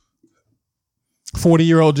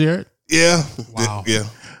 40-year-old Jared? Yeah. Wow. Yeah.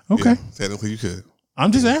 Okay. Yeah, technically, you could.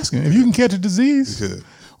 I'm just asking if you can catch a disease. You could.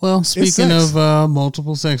 well, speaking of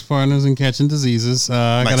multiple sex partners and catching diseases,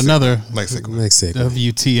 I got another Next segment.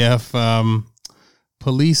 WTF.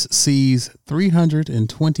 Police seize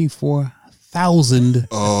 324,000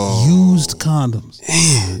 used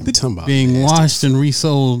condoms being washed and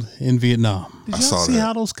resold in Vietnam. Did y'all saw see that.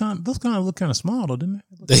 how those condoms look kind of small though, didn't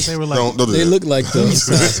they? They were like Don't do They that. look like the.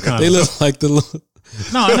 condoms. They look like the.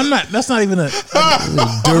 No, and I'm not. That's not even a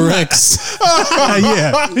Durex.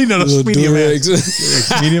 yeah. You know the medium.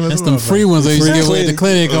 Durex. Medium. That's them free ones they used to give away at the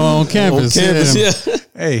clinic on campus. Yeah.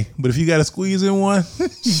 Hey, but if you got to squeeze in one,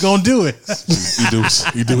 you gonna do it.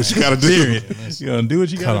 You do what you gotta do. Period. You gonna do what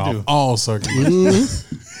you Cut gotta off do. all circuits.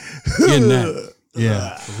 Getting that.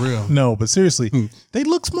 Yeah, for real. No, but seriously, they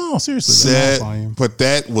look small. Seriously, But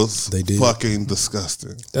that was They did. fucking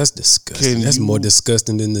disgusting. That's disgusting. That's more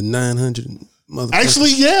disgusting than the 900 motherfuckers.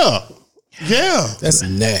 Actually, yeah. That's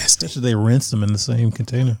nasty. Should they rinse them in the same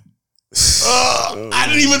container? I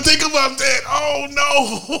didn't even think about that. Oh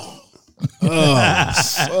no.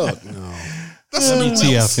 Fuck no. That's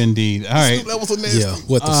WTF indeed. All right. That was a nasty. Yeah.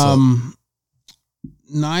 What the fuck?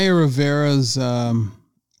 Naya Rivera's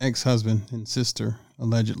ex-husband and sister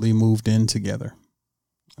allegedly moved in together.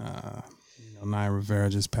 Naya Rivera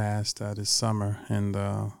just passed this summer, and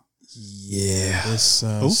Yeah. this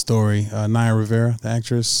story, Naya Rivera, the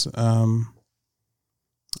actress.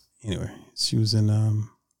 Anyway, she was in.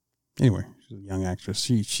 Anyway, she was a young actress.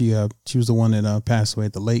 She was the one that passed away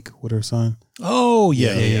at the lake with her son. Oh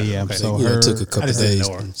yeah. Okay. So Yeah, her it took a couple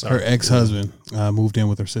days. her ex-husband moved in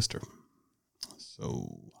with her sister.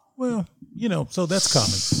 So Well, so that's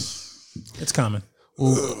common. It's common.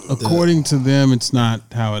 well, according to them, it's not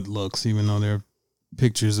how it looks, even though there are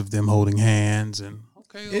pictures of them holding hands and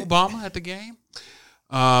Obama at the game,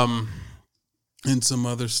 and some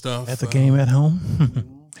other stuff At the game at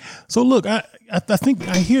home. So look, I think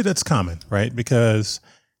I hear that's common, right? Because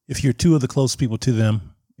if you're two of the close people to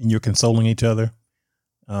them and you're consoling each other,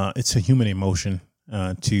 it's a human emotion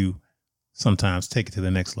to sometimes take it to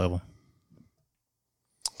the next level.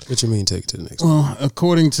 What you mean take it to the next Well,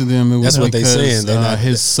 according to them, it was That's what they because, saying. They're not-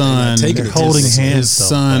 his son taking They're it to holding the- hands. his though,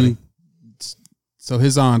 son. buddy. So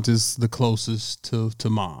his aunt is the closest to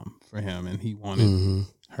mom for him, and he wanted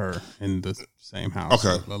her in the same house.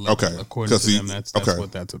 Okay. Okay. According to Because them, that's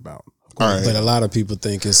what that's about. All right. But a lot of people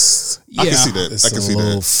think it's I can see that. it's I can a see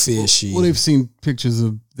little that. fishy. Well, they've seen pictures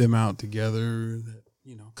of them out together that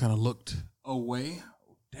kind of looked away.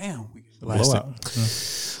 Damn, we blasted.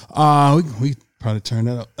 We probably turned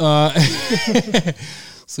that up.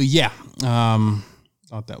 So yeah,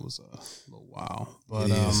 thought that was a little wild, but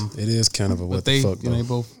It is kind of a what but they the fuck. they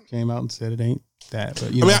both came out and said it ain't that. But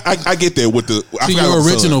I mean, I get that with the. I to forgot your about the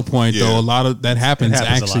original son. point, Yeah. though, a lot of that happens It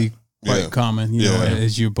happens a actually lot. quite Yeah. common. You know, Yeah.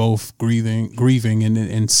 as you're both grieving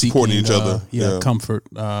and seeking Supporting each other. Yeah. comfort.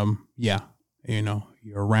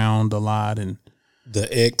 You're around a lot and The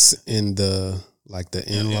ex and the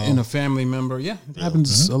in-law. in a family member. Yeah, it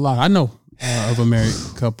happens a lot. I know of a married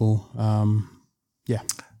couple.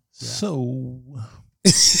 So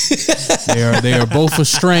They are both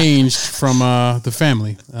estranged from the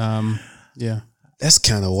family. That's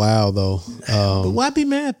kind of wild though. but why be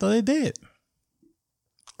mad though? They did.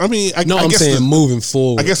 I mean, I I'm guess saying moving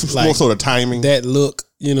forward. I guess it's like, more so the timing. that look.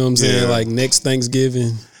 You know what I'm saying? Yeah. Like next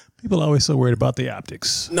Thanksgiving. People are always so worried about the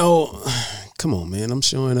optics. No, come on, man. I'm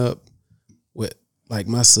showing up with like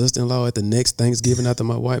my sister-in-law at the next Thanksgiving after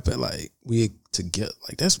my wife, but like we together.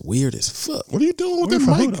 Like that's weird as fuck. What are you doing with Weird that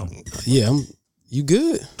for who, mic? though? Yeah, you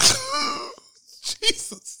good?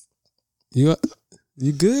 Jesus. You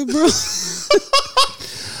good, bro?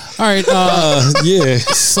 All right. Yeah.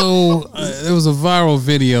 So there was a viral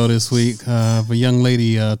video this week of a young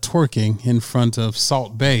lady twerking in front of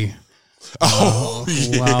Salt Bay. While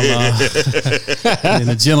and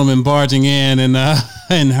a gentleman barging in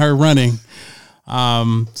and her running.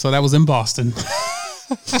 So that was in Boston.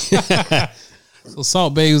 So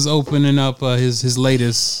Salt Bay was opening up his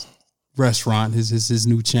latest restaurant, his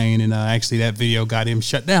new chain, and actually that video got him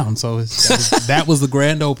shut down. So that was the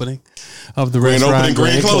grand opening of the restaurant. Opening,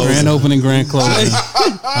 grand closing. Grand opening, grand closing.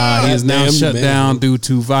 He is now Damn, shut man. down due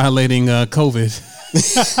to violating COVID.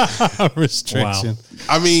 Restriction. Wow.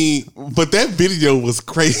 I mean, but that video was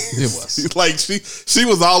crazy. It was. Like she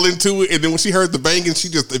was all into it, and then when she heard the banging, she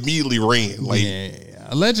just immediately ran. Like, Yeah.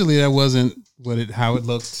 Allegedly, that wasn't how it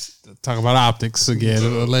looked. Talk about optics again.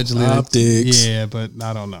 Allegedly, Optics. Yeah, but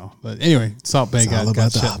I don't know. But anyway, Salt Bay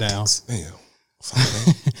got shut down damn.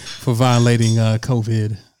 for violating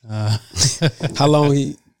COVID. How long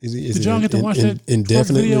is Did y'all get to watch that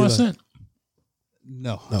indefinitely? video I sent?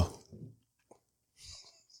 No.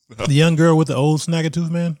 The young girl with the old snagger-tooth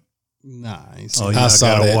man? Nah. Oh, I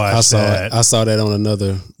saw gotta that. watch I saw that. it. I saw that on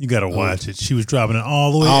another. You got to watch it. She was dropping it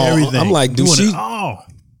all the way, Oh, everything. I'm like, doing she- it all.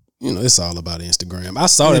 You know, it's all about Instagram. I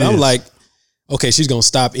saw it. It I'm is. like, okay, she's gonna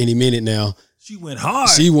stop any minute now. She went hard.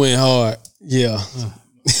 She went hard. Yeah.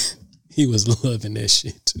 He was loving that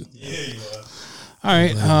shit too. All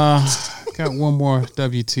right. Got one more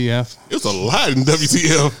WTF. It's a lot in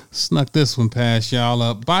WTF. Snuck this one past y'all.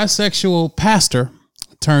 A bisexual pastor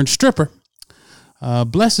turned stripper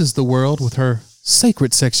blesses the world with her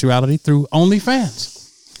sacred sexuality through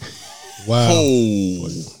OnlyFans. Wow. Oh,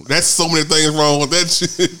 that's so many things wrong with that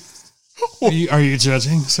shit. Are you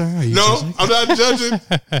judging, sir? Are you No, judging? I'm not judging.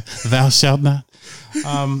 Thou shalt not.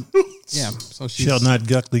 Yeah. So she's Shall not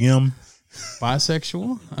guck the yum.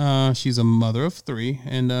 bisexual. She's a mother of 3,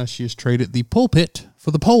 and she has traded the pulpit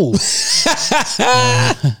for the pole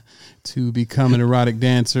to become an erotic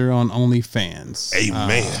dancer on OnlyFans.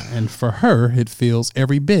 Amen. And for her, it feels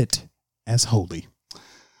every bit as holy.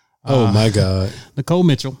 Oh my God. Nicole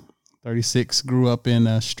Mitchell, 36, grew up in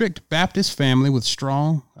a strict Baptist family with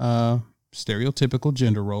strong stereotypical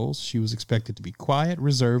gender roles. She was expected to be quiet,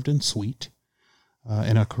 reserved, and sweet.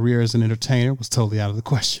 And her career as an entertainer was totally out of the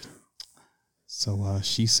question. So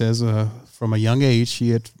she says from a young age, she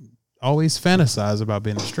had always fantasized about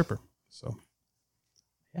being a stripper. So,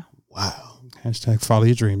 yeah. Wow. Hashtag follow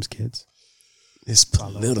your dreams, kids. It's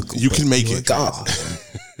political. You can make it. God.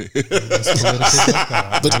 It's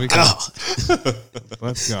political, but God.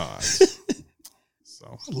 But God. So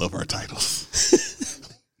I love our titles.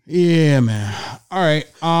 yeah, man. All right.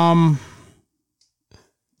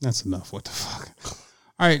 That's enough. What the fuck?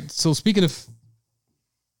 All right. So speaking of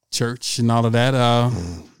church and all of that,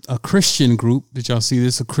 a Christian group. Did y'all see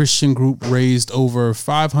this? A Christian group raised over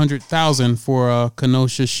 $500,000 for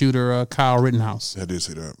Kenosha shooter Kyle Rittenhouse. I did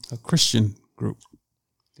see that. A Christian group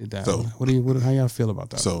did that. So- How y'all feel about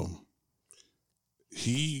that? So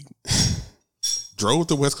he drove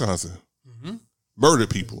to Wisconsin, murdered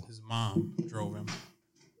people. His mom drove him.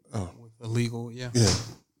 Oh. With illegal, yeah. Yeah,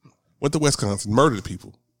 went to Wisconsin, murdered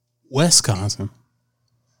people. Wisconsin.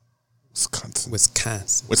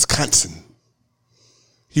 Wisconsin.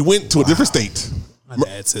 He went to a different state. My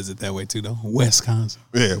dad says it that way too, though. Wisconsin.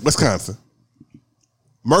 Yeah, Wisconsin.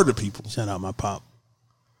 Murdered people. Shout out my pop.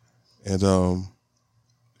 And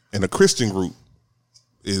a Christian group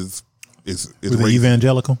is With the raising-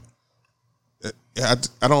 evangelical. I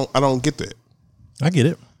don't get that. I get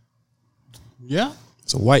it. Yeah.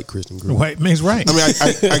 It's a white Christian group. White makes right. I mean,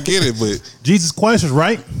 I get it, but Jesus Christ is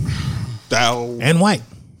right thou and white.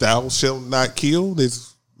 shalt not kill.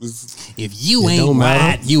 Is If you It ain't don't matter.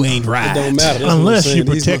 right, you ain't right. It don't matter. That's what I'm Unless saying. you're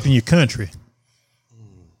These protecting your country.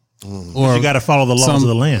 Or You got to follow the laws some- of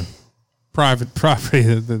the land. private property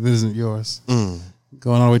that isn't yours.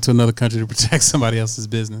 Going all the way to another country to protect somebody else's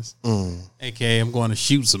business. AKA, I'm going to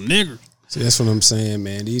shoot some niggers. See, that's what I'm saying,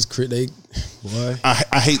 man. These boy. I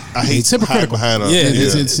hate It's hypocritical. behind Yeah,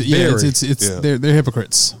 It's Yeah. they're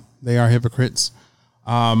hypocrites. They are hypocrites.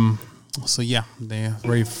 So yeah, they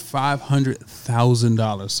raised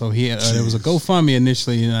 $500,000. So there was a GoFundMe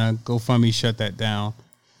initially, and GoFundMe shut that down,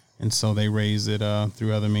 and so they raised it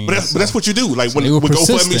through other means. But that's what you do. Like when they were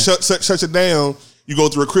GoFundMe persistent. shuts it down, you go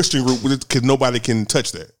through a Christian group because nobody can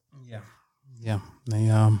touch that. Yeah, they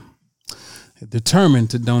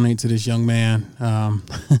determined to donate to this young man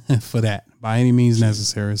for that by any means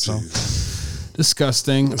necessary. So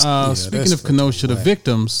disgusting. Speaking that's of Kenosha, the whack.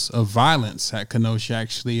 victims of violence at Kenosha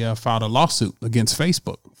actually filed a lawsuit against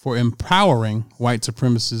Facebook for empowering white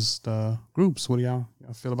supremacist groups. What do y'all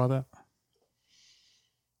feel about that?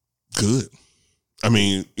 Good. I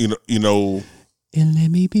mean, you know. And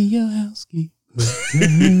let me be your housekeeper.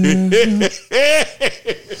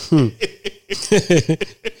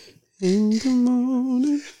 In the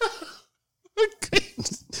morning,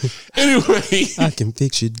 Anyway, I can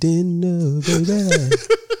fix your dinner, baby.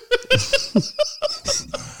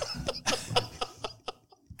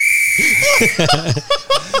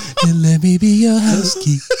 And let me be your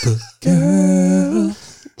housekeeper, girl.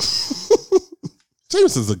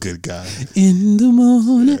 Jameson's a good guy. In the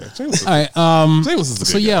morning. Jameson, All right. Jameson's a good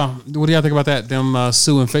So guy. yeah, what do y'all think about that? Them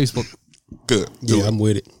suing Facebook. Good. Yeah, I'm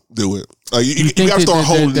with it. Do it. You think got to start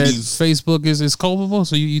holding that these. Facebook is culpable?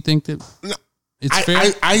 So you think that it's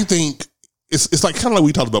fair? I think it's like kind of like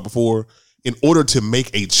we talked about before. In order to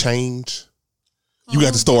make a change, you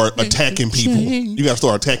got to start attacking people. You got to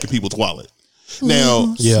start attacking people's wallet.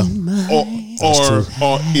 Now, or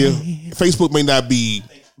if Facebook may not be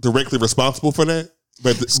directly responsible for that,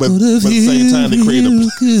 but at the same time they create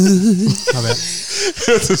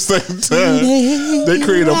at the same time they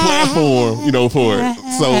create a platform, for it.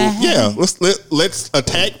 So yeah, let's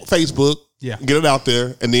attack Facebook, get it out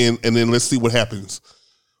there, and then let's see what happens.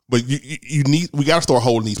 But we got to start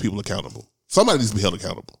holding these people accountable. Somebody needs to be held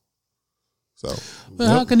accountable. So, but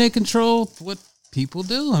how can they control what people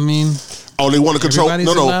do? I mean, they want to control.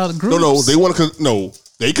 No.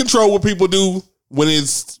 They control what people do when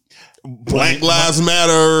it's Black Lives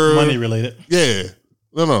Matter, money related. Yeah,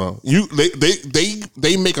 no.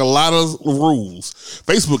 They make a lot of rules.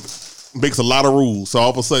 Facebook makes a lot of rules. So all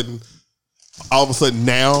of a sudden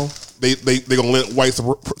now they gonna let white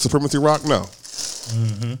supremacy rock? No.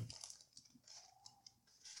 Mm-hmm.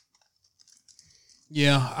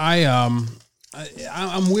 Yeah,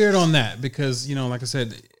 I'm weird on that because like I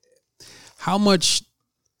said, how much?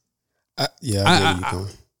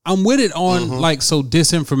 I'm with it on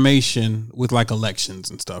disinformation with like elections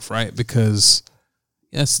and stuff, right? Because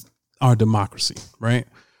that's our democracy, right?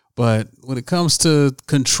 But when it comes to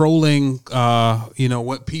controlling,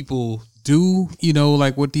 what people do,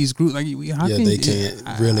 like what these groups, like how can they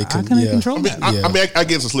can't really control that? I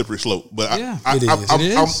guess it's a slippery slope, but it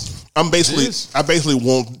is. I basically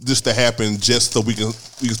want this to happen just so you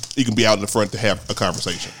can be out in the front to have a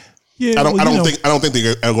conversation. Yeah, I don't think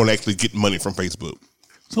they're going to actually get money from Facebook.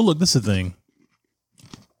 So look, this is the thing.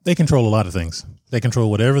 They control a lot of things. They control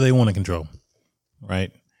whatever they want to control, right?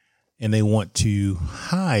 And they want to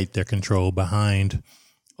hide their control behind,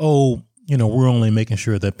 we're only making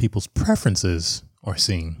sure that people's preferences are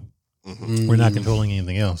seen. Mm-hmm. We're not controlling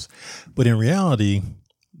anything else. But in reality,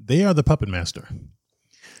 they are the puppet master.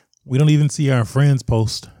 We don't even see our friends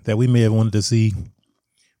post that we may have wanted to see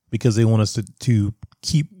because they want us to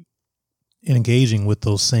keep engaging with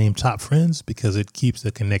those same top friends because it keeps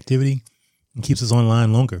the connectivity and keeps us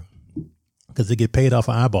online longer because they get paid off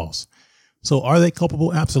of eyeballs. So are they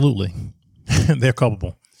culpable? Absolutely. They're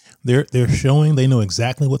culpable. They're showing they know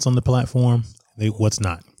exactly what's on the platform, what's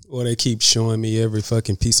not. Well, they keep showing me every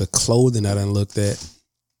fucking piece of clothing I done looked at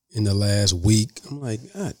in the last week. I'm like,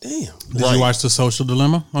 God damn. Did you watch The Social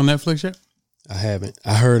Dilemma on Netflix yet? I haven't.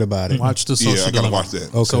 I heard about it. Watch The Social Dilemma. Watch that.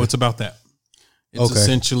 Okay. So it's about that. It's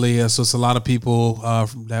essentially, so it's a lot of people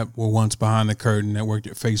that were once behind the curtain that worked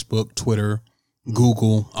at Facebook, Twitter,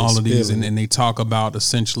 Google, all of these. And they talk about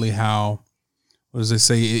essentially how, what does they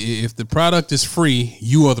say? If the product is free,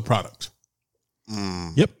 you are the product.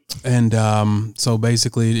 Mm. Yep. And so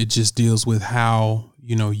basically it just deals with how,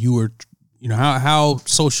 how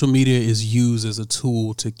social media is used as a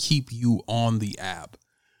tool to keep you on the app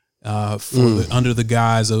under the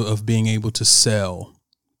guise of being able to sell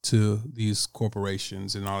to these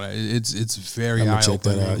corporations and all that. It's very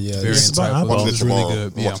eye-opening. Very insightful. It was really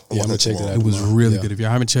good. Yeah, I'm gonna check that out. It was really good. If you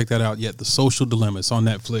haven't checked that out yet, The Social Dilemma, it's on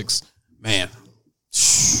Netflix. Man,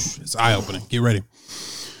 it's eye-opening. Get ready.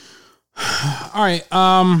 All right.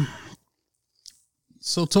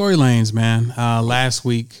 So Tory Lanez, man. Last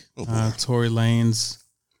week, Tory Lanez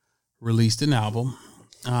released an album.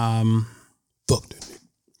 Fuck that.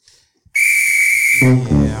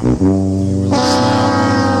 Yeah, he released an album.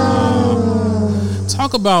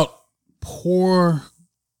 Talk about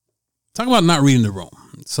not reading the room.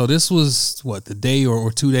 So this was the day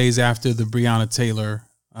or 2 days after the Breonna Taylor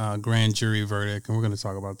grand jury verdict, and we're going to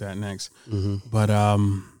talk about that next. Mm-hmm. But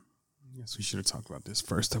yes, we should have talked about this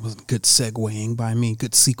first. That was good segueing by me,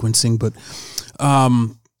 good sequencing. But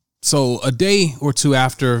so a day or two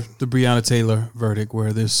after the Breonna Taylor verdict,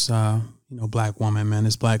 where this black woman, man,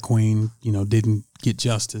 this black queen, didn't get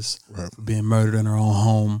justice for being murdered in her own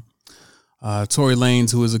home. Tory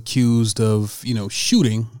Lanez, who is accused of,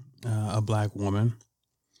 shooting a black woman,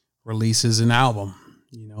 releases an album,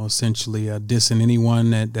 essentially dissing anyone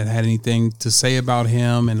that had anything to say about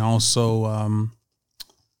him, and also,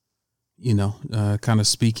 kind of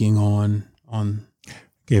speaking on.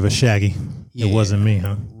 Gave a Shaggy. Yeah, it wasn't me,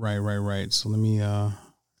 huh? Right. So let me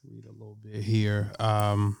read a little bit here.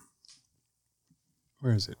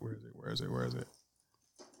 Where is it?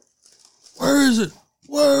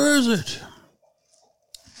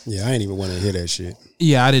 Yeah, I ain't even want to hear that shit.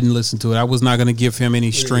 Yeah, I didn't listen to it. I was not going to give him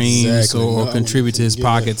any streams or contribute to his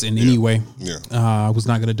pockets in any way. Yeah. I was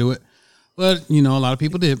not going to do it. But, a lot of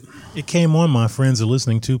people did. It came on my Friends Are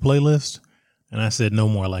Listening To playlist, and I said, no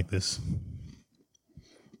more like this.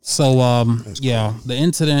 So, the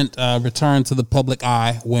incident returned to the public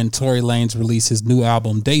eye when Tory Lanez released his new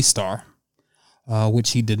album, Daystar,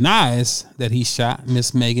 which he denies that he shot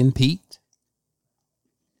Miss Megan Pete.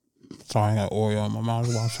 Sorry, I got Oreo in my mouth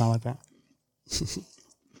while I sound like that.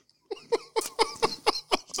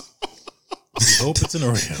 I hope it's an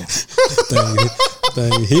Oreo.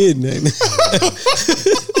 Thing hidden, ain't it?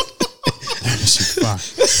 Shit,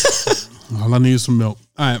 fine. All I need is some milk.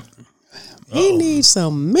 All right. He needs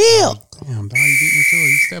some milk. Damn, dog, you beat me to it.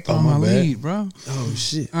 You stepped on my lead, bro. Oh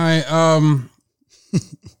shit. All right.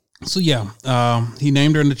 So he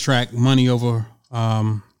named her in the track "Money Over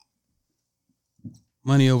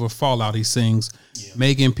Fallout." He sings,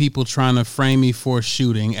 "Making people trying to frame me for a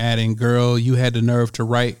shooting," adding, "Girl, you had the nerve to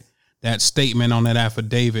write that statement on that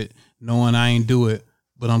affidavit, knowing I ain't do it,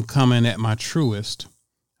 but I'm coming at my truest."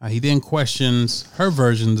 He then questions her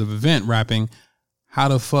versions of event rapping. "How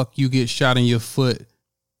the fuck you get shot in your foot?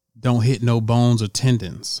 Don't hit no bones or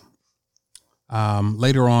tendons."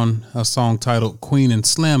 Later on, a song titled "Queen and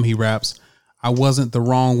Slim," he raps, "I wasn't the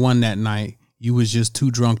wrong one that night. You was just too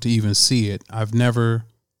drunk to even see it. I've never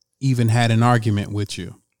even had an argument with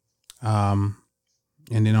you." And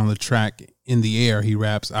then on the track "In the Air," he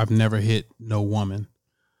raps, "I've never hit no woman."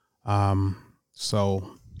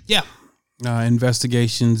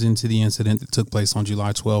 Investigations into the incident that took place on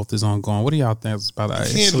July 12th is ongoing. What do y'all think about that?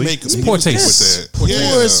 Can't make it's poor taste with that. Poor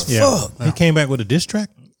as fuck. He came back with a diss track.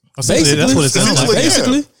 Basically, That's what it sounds like.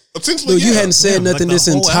 Basically, Essentially, dude, you hadn't said nothing like this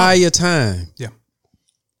the whole entire time. Yeah.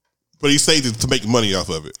 But he saved it to make money off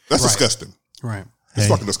of it. That's disgusting. Right. It's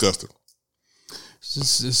fucking disgusting.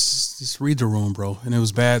 Just read the room, bro. And it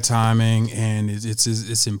was bad timing, and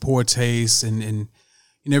it's in poor taste, and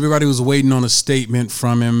everybody was waiting on a statement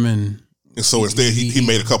from him, and so instead he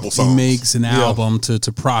made a couple songs. He makes an album to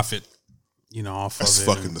profit, off That's of it.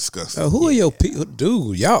 That's fucking disgusting. Who are your people,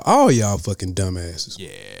 dude? All y'all fucking dumbasses.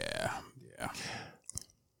 Yeah.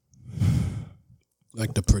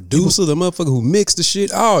 Like the producer, the motherfucker who mixed the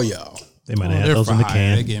shit, all y'all. They might have those in the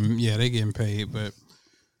can. They getting paid, but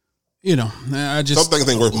I just some things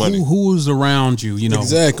ain't worth money. Who's around you,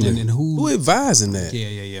 exactly, and who advising that?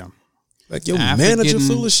 Yeah. Like your manager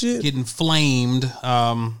full of shit, getting flamed,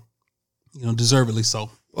 deservedly so.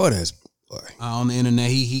 Boy, on the internet,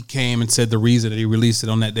 he came and said the reason that he released it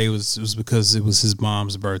on that day was because it was his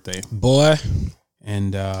mom's birthday. Boy,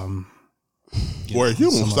 and you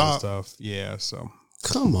don't stop stuff. Yeah, so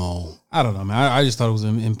come on. I don't know, man. I just thought it was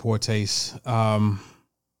in poor taste. I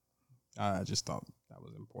just thought that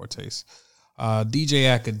was in poor taste. DJ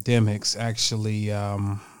Academics actually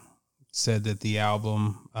said that the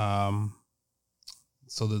album,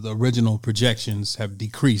 so that the original projections have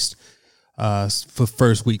decreased for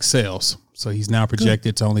first week sales. So he's now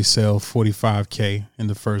projected to only sell 45K in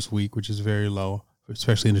the first week, which is very low,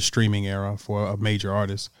 especially in the streaming era for a major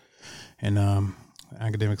artist. And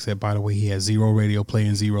Academics said, by the way, he has 0 radio play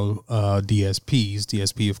and 0 DSPs.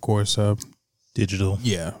 DSP, of course, digital.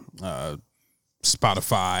 Yeah.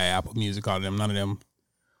 Spotify, Apple Music, all of them, none of them.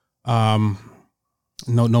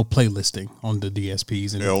 No playlisting on the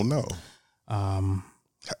DSPs. And, hell no.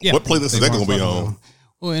 What playlist is that going to be on?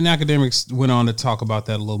 Well, and Academics went on to talk about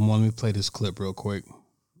that a little more. Let me play this clip real quick.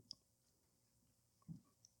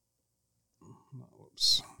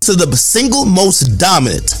 Whoops. To the single most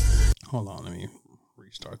dominant. Hold on, let me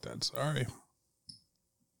restart that. Sorry.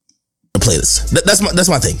 Playlist. That's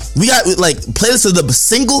my thing. We got playlists of the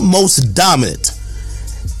single most dominant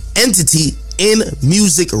entity in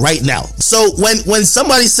music right now. So when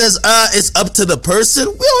somebody says it's up to the person,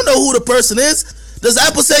 we don't know who the person is. Does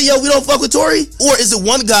Apple say, yo, we don't fuck with Tory? Or is it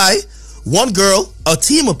one guy, one girl, a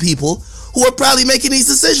team of people who are probably making these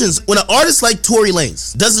decisions? When an artist like Tory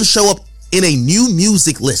Lanez doesn't show up in a new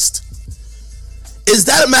music list, is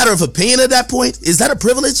that a matter of opinion at that point? Is that a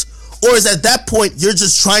privilege? Or is at that point you're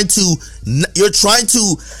just trying to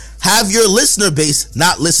have your listener base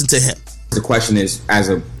not listen to him? The question is, as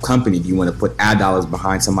a company, do you want to put ad dollars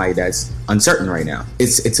behind somebody that's uncertain right now?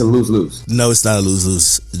 It's a lose-lose. No, it's not a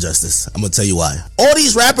lose-lose, Justice. I'm going to tell you why. All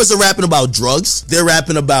these rappers are rapping about drugs. They're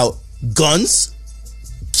rapping about guns,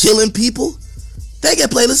 killing people. They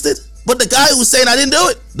get playlisted. But the guy who's saying I didn't do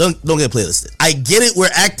it, don't get playlisted. I get it. We're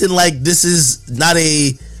acting like this is not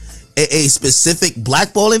a specific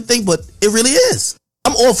blackballing thing, but it really is.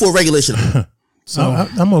 I'm all for regulation. So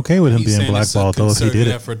I'm okay with him being blackballed, though, if he did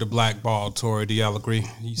it. Effort to blackball Tory, do y'all agree?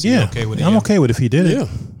 Okay with it? I'm okay with it if he did it. I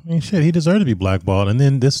mean, shit, he deserved to be blackballed. And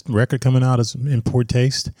then this record coming out is in poor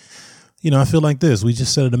taste. I feel like this. We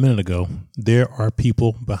just said it a minute ago. There are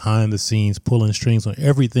people behind the scenes pulling strings on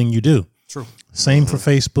everything you do. True. Same for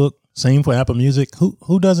Facebook. Same for Apple Music.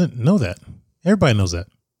 Who doesn't know that? Everybody knows that.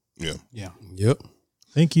 Yeah. Yeah. Yep.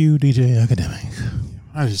 Thank you, DJ Academic.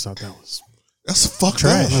 I just thought that's fucked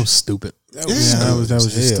trash. that was stupid. That was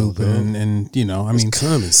just hell, stupid. bro. And you know, I mean,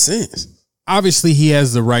 common sense. Obviously he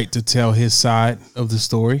has the right to tell his side of the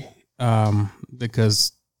story.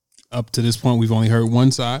 Because up to this point we've only heard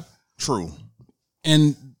one side. True.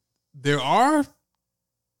 And there are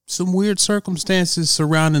some weird circumstances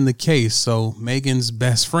surrounding the case. So Megan's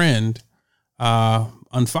best friend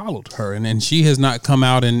unfollowed her, and she has not come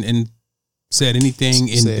out and said anything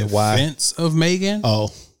in defense of Megan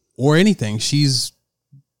or anything. She's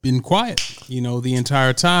been quiet, the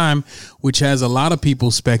entire time, which has a lot of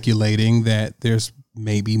people speculating that there's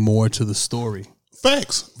maybe more to the story.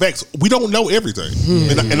 Facts. We don't know everything,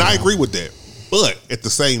 and I agree with that. But at the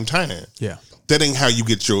same time, that ain't how you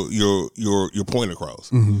get your point across.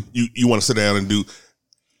 Mm-hmm. You want to sit down and do.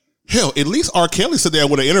 Hell, at least R. Kelly sat down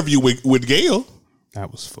with an interview with Gail. That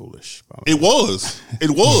was foolish. It was.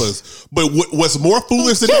 But what's more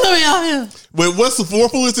foolish than that? What's more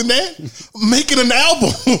foolish than that? Making an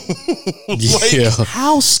album.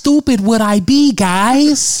 How stupid would I be,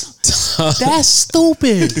 guys? That's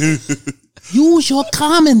stupid. Use your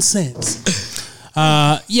common sense.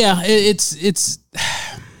 It's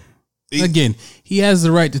again, he has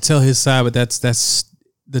the right to tell his side, but that's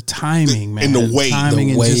the timing, man. And the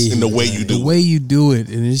way you do it,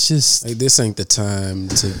 and it's just like this ain't the time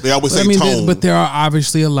to. They always say tone, but there are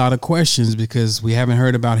obviously a lot of questions because we haven't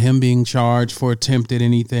heard about him being charged for attempted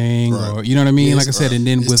anything, or you know what I mean. Yes, like I said, and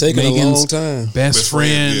then with Megan's best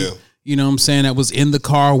friend, you know what I'm saying, that was in the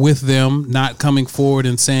car with them, not coming forward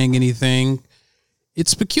and saying anything.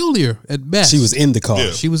 It's peculiar at best. She was in the car.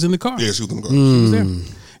 Yeah. She was in the car. Yeah, she was in the car. She was there.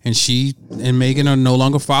 And she and Megan are no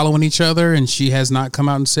longer following each other, and she has not come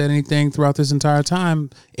out and said anything throughout this entire time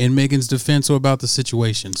in Megan's defense or about the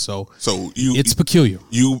situation. So it's peculiar.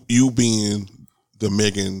 You being the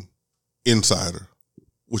Megan insider,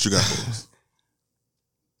 what you got for us?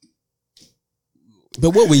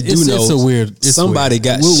 But what we do know, somebody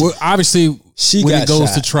got. We're obviously, when it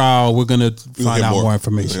goes to trial, we're gonna find out more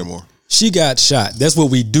information. She got shot. That's what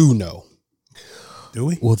we do know. Do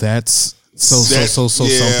we? Well, that's. So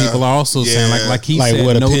some people are also saying like he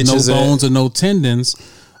said, no bones or no tendons.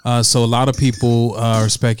 So a lot of people are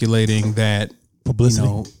speculating that publicity.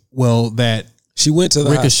 That she went to the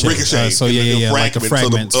ricochet. So like a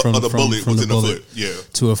fragment from the bullet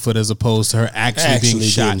to her foot, as opposed to her actually being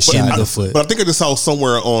shot in the foot. But I think I just saw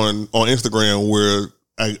somewhere on Instagram where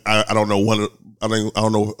I don't know I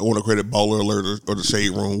don't know I want to credit Baller Alert or the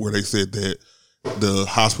Shade Room, where they said that the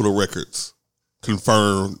hospital records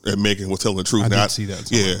confirmed that Megan was telling the truth. I did see that.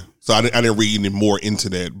 Yeah, so I didn't read any more into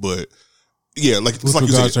that, but like with regards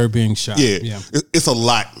you said, to her being shot. It's a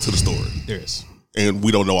lot to the story. There is, and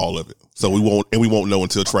we don't know all of it. So we won't know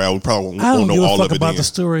until trial. We probably I don't won't know give a all fuck of it. About the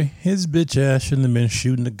story, his bitch ass shouldn't have been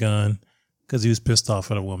shooting the gun because he was pissed off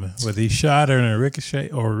at a woman. Whether he shot her in a ricochet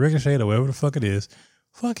or whatever the fuck it is,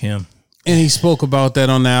 fuck him. And he spoke about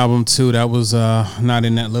that on the album too. That was not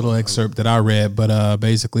in that little excerpt that I read, but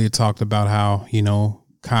basically it talked about how,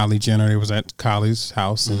 Kylie Jenner was at Kylie's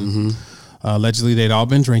house and allegedly they'd all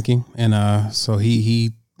been drinking. And so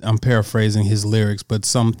I'm paraphrasing his lyrics, but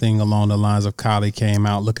something along the lines of Kylie came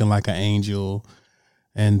out looking like an angel.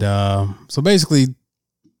 And so basically,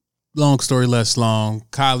 long story less long,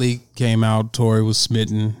 Kylie came out, Tori was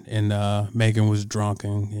smitten, and Megan was drunk,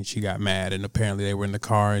 and she got mad, and apparently they were in the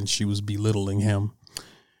car and she was belittling him.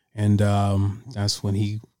 And that's when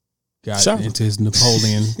he got into his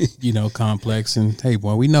Napoleon, complex. And hey,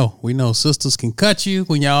 boy, we know sisters can cut you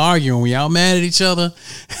when y'all arguing, when y'all mad at each other.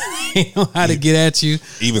 They know how to get at you.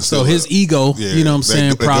 Even so, his ego,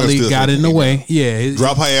 probably got in the way. Yeah,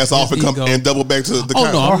 drop her ass off and come and double back to the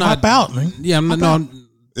car. No, I'm not hop out, man. Yeah, I'm not.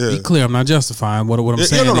 Be clear, I'm not justifying what I'm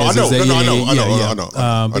saying. I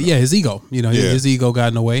know. But his ego, his ego got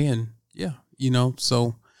in the way, and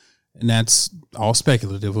so, and that's all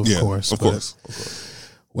speculative, of course. Of course.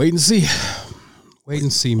 Wait and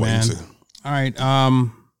see, man. All right,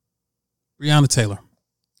 Breonna Taylor,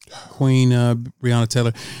 Queen Breonna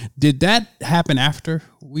Taylor. Did that happen after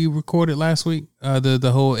we recorded last week?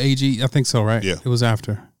 The whole AG, I think so, right? Yeah, it was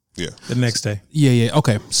after. Yeah, the next day. Yeah.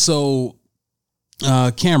 Okay, so.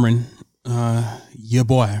 Cameron, your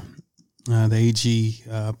boy, the AG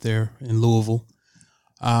up there in Louisville,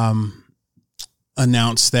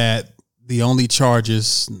 announced that the only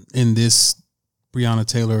charges in this Breonna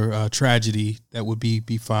Taylor tragedy that would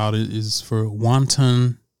be filed is for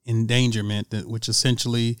wanton endangerment, which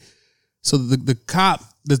essentially, so the cop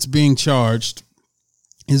that's being charged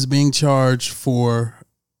is being charged for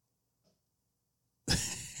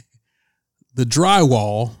the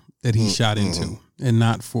drywall that he shot into. and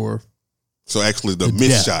not for. So actually, the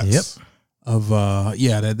missed shots. Yep. Of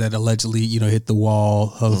that allegedly hit the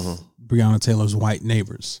wall of Breonna Taylor's white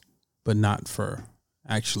neighbors, but not for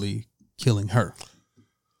actually killing her.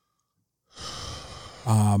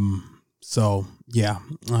 So yeah,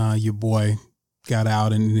 your boy got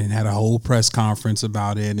out and had a whole press conference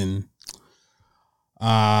about it, and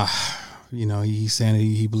he's saying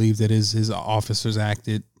he believed that his officers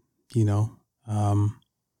acted, in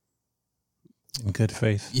good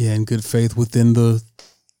faith. Yeah, in good faith within the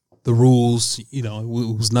rules. It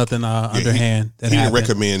was nothing underhand. He didn't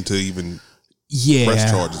recommend to even press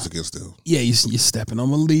charges against them. Yeah, you're stepping on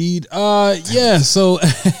my lead. So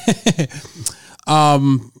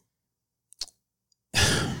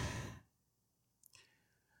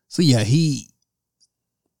so yeah, he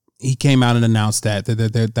came out and announced that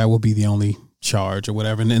will be the only charge or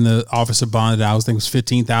whatever, and then the officer bonded out. I think it was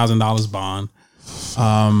 $15,000 bond.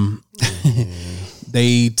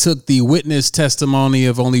 They took the witness testimony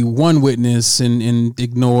of only one witness and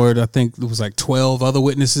ignored, I think it was like 12 other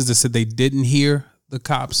witnesses that said they didn't hear the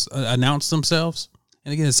cops announce themselves.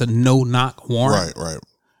 And again, it's a no-knock warrant. Right.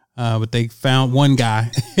 But they found one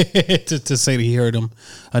guy to say that he heard them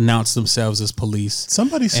announce themselves as police.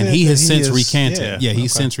 Somebody said, and he has since recanted. Yeah,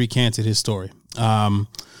 he's since recanted his story.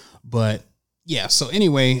 But yeah, so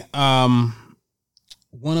anyway,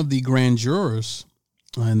 one of the grand jurors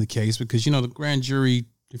in the case, because the grand jury,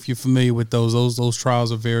 if you're familiar with those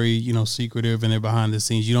trials are very secretive and they're behind the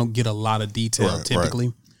scenes. You don't get a lot of detail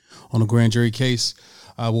typically on a grand jury case.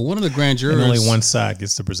 Well, one of the grand jurors, and only one side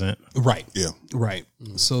gets to present. Right. Yeah. Right.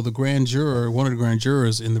 So one of the grand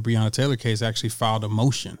jurors in the Breonna Taylor case actually filed a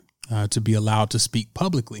motion to be allowed to speak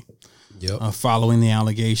publicly. Yep. Following the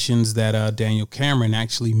allegations that Daniel Cameron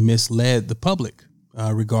actually misled the public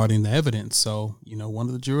regarding the evidence. So, one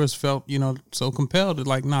of the jurors felt, so compelled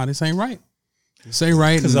to nah, this ain't right. This ain't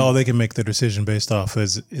right. Because all they can make their decision based off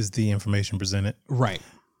is the information presented. Right.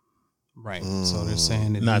 So they're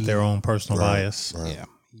saying that not their own personal bias. Right. Yeah.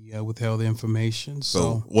 He withheld the information.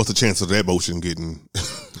 So what's the chance of that motion getting?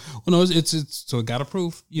 Well, no, it's so it got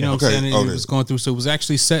approved. What I'm saying? It was going through. So it was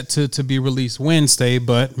actually set to be released Wednesday,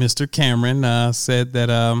 but Mr. Cameron said that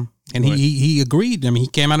and he agreed. I mean, he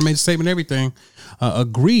came out and made a statement and everything,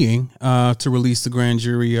 agreeing to release the grand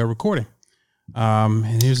jury recording.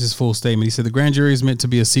 And here's his full statement. He said, the grand jury is meant to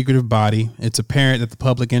be a secretive body. It's apparent that the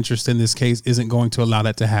public interest in this case isn't going to allow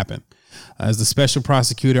that to happen. As the special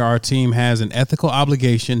prosecutor, our team has an ethical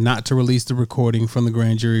obligation not to release the recording from the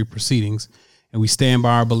grand jury proceedings, and we stand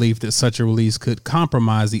by our belief that such a release could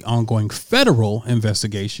compromise the ongoing federal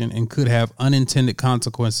investigation and could have unintended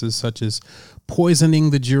consequences such as poisoning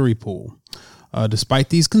the jury pool. Despite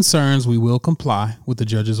these concerns, we will comply with the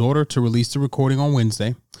judge's order to release the recording on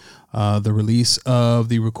Wednesday. The release of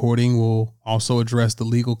the recording will also address the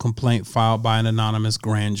legal complaint filed by an anonymous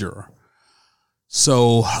grand juror.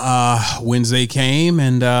 So Wednesday came,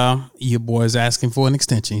 and your boy's asking for an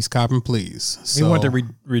extension. He's copping pleas. He wanted to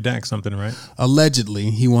redact something, right?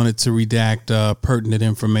 Allegedly, he wanted to redact pertinent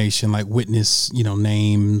information like witness,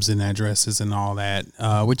 names and addresses and all that,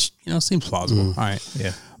 which seems plausible. All right,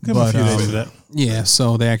 yeah. Give him a few days for that. Yeah,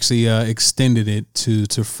 so they actually extended it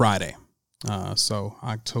to Friday. So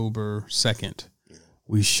October 2nd,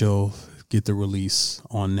 we shall get the release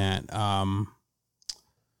on that.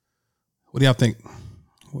 What do y'all think?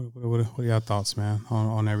 What are y'all thoughts, man,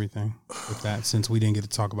 on everything with that? Since we didn't get to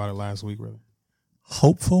talk about it last week, really.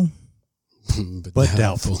 Hopeful, but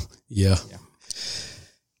doubtful. Yeah.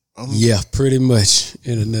 Yeah, pretty much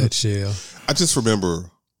in a nutshell. I just remember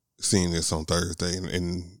seeing this on Thursday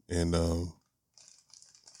and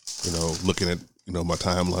looking at my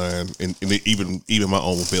timeline and even my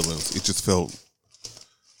own feelings. It just felt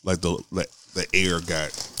like the air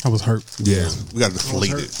got. I was hurt. Yeah, we got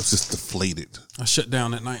deflated. It was just deflated. I shut down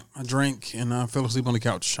that night. I drank and I fell asleep on the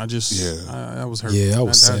couch. I was hurt. Yeah, I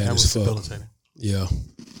was sad that as was fuck. debilitating. Yeah,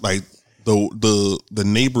 like the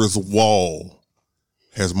neighbor's wall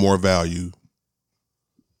has more value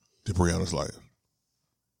to Breonna's life.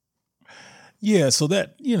 Yeah, so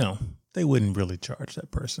that they wouldn't really charge that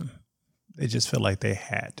person. They just felt like they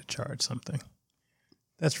had to charge something.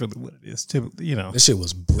 That's really what it is. Typically, that shit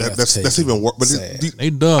was breathtaking. That's even worse. But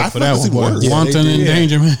they dug for that one. Yeah, Wanton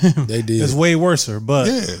endangerment. They did. It's way worser. But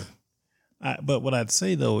yeah. But what I'd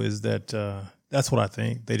say though is that that's what I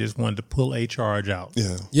think. They just wanted to pull a charge out.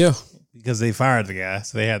 Yeah. Because they fired the guy,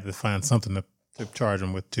 so they had to find something to charge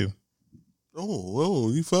him with too.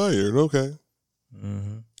 Oh, you fired? Okay.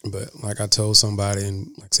 Mm-hmm. But like I told somebody, and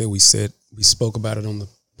like I said, we spoke about it on the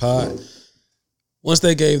pod. Once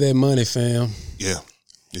they gave that money, fam. Yeah.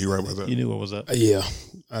 You right about that? You knew what was up. Yeah,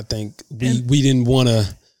 I think we didn't want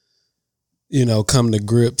to, come to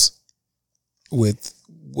grips with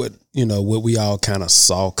what we all kind of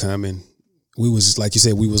saw coming. We was, like you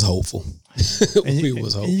said, we was hopeful. We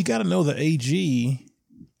was hopeful. And you got to know the AG,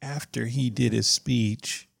 after he did his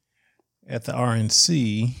speech at the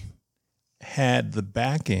RNC, had the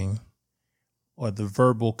backing or the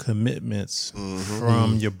verbal commitments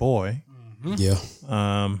from your boy,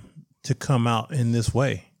 to come out in this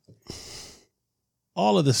way.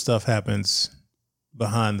 All of this stuff happens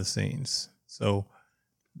behind the scenes. So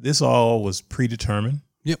this all was predetermined.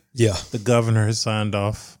 Yep. Yeah. The governor has signed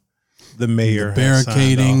off. The mayor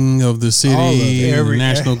barricading of the city, the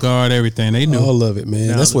National Guard, everything. They knew all of it, man.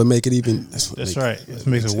 Now, that's what make it even. That's right. It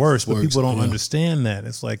makes it worse. But people don't understand that.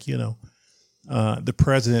 It's like, the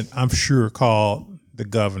president, I'm sure, called the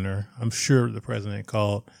governor. I'm sure the president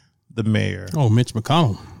called the mayor. Oh, Mitch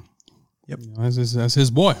McConnell. Yep. That's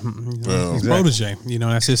his boy. His protege.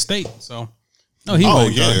 That's his state. So, no, he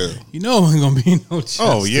wasn't going to be no justice.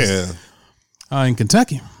 Oh, yeah. In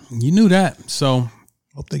Kentucky. You knew that. So,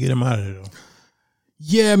 hope they get him out of there, though.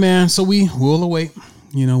 Yeah, man. So we'll await.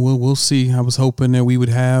 We'll see. I was hoping that we would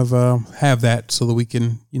have that so that we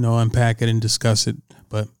can, unpack it and discuss it.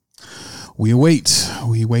 But we await.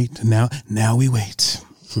 We wait. Now we wait.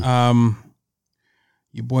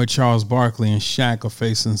 Your boy Charles Barkley and Shaq are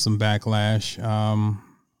facing some backlash.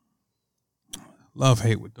 Love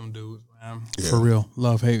hate with them dudes, man. Yeah. For real.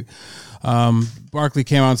 Love hate. Barkley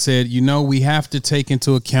came out and said, we have to take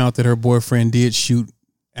into account that her boyfriend did shoot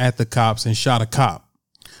at the cops and shot a cop.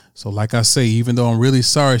 So like I say, even though I'm really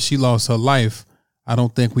sorry she lost her life, I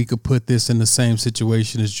don't think we could put this in the same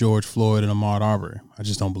situation as George Floyd and Ahmaud Arbery. I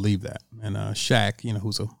just don't believe that. And Shaq,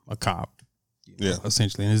 who's a cop,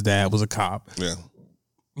 essentially, and his dad was a cop. Yeah.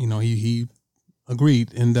 He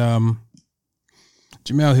agreed. And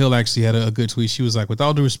Jamel Hill actually had a good tweet. She was like, with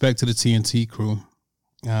all due respect to the TNT crew,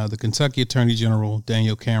 the Kentucky Attorney General,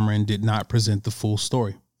 Daniel Cameron, did not present the full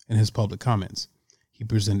story in his public comments. He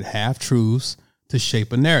presented half-truths to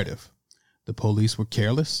shape a narrative. The police were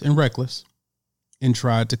careless and reckless and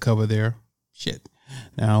tried to cover their shit.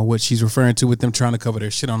 Now, what she's referring to with them trying to cover their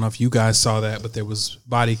shit, I don't know if you guys saw that, but there was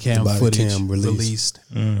body cam footage released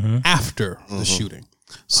after the shooting.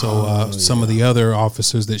 So some of the other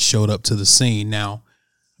officers that showed up to the scene, now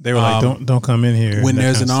they were like, "Don't come in here." When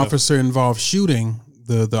there's an officer involved shooting,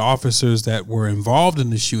 the officers that were involved in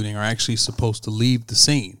the shooting are actually supposed to leave the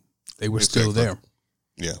scene. They were still there.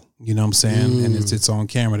 Yeah, you know what I'm saying, and it's on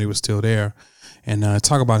camera. They were still there. And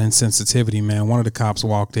talk about insensitivity, man. One of the cops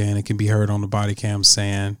walked in. It can be heard on the body cam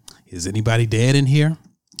saying, "Is anybody dead in here?"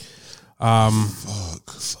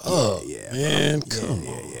 Fuck, yeah, man. Come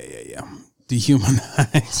on. Yeah.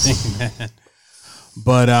 Dehumanizing, man.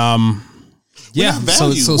 But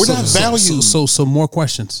so more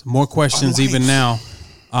questions even now.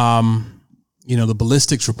 The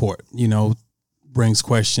ballistics report, brings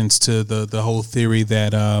questions to the whole theory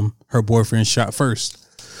that her boyfriend shot first.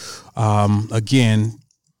 Again,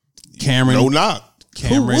 Cameron. No, not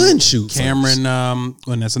Cameron. Who wouldn't shoot Cameron.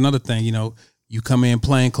 And that's another thing. You come in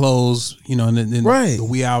plain clothes. And then right. The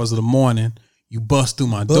wee hours of the morning. You bust through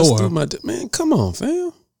my door. Man, come on,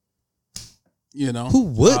 fam. Who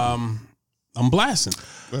would? I'm blasting.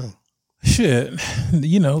 Yeah. Shit,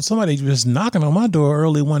 somebody just knocking on my door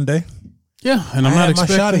early one day. Yeah, and I'm not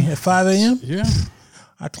expecting my shotty at 5 a.m. Yeah,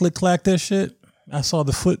 I click-clacked that shit. I saw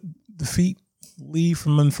the feet leave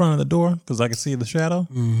from in front of the door because I could see the shadow.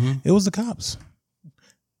 Mm-hmm. It was the cops.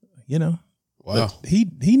 Wow. But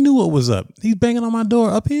he knew what was up. He's banging on my door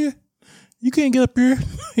up here. You can't get up here,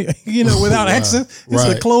 without access. It's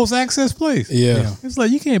a closed access place. Yeah. It's like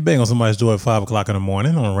you can't bang on somebody's door at 5 o'clock in the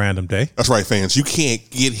morning on a random day. That's right, fans. You can't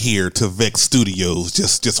get here to Vexed Studios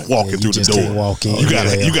just walking through the door. Can't walk in. You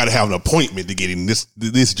gotta have an appointment to get in this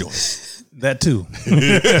joint. That too.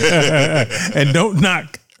 And don't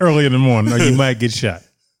knock early in the morning or you might get shot.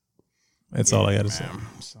 That's all I got to say.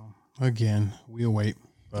 So again, we'll wait.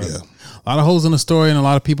 But a lot of holes in the story and a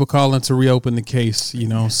lot of people calling to reopen the case.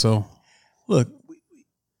 So. Look,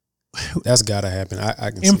 that's got to happen. I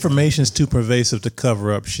can information's too pervasive to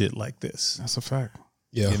cover up shit like this. That's a fact.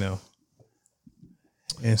 Yeah.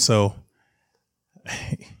 And so,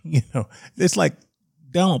 it's like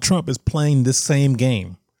Donald Trump is playing this same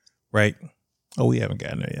game, right? Oh, we haven't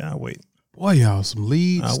gotten there yet. I'll wait. Boy, y'all, some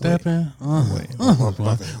lead stepping. Wait.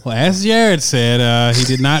 Well, as Jared said, he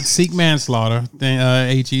did not seek manslaughter.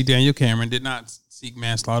 AG Daniel Cameron did not seek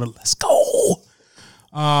manslaughter. Let's go.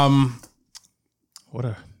 What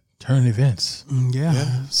a turn of events.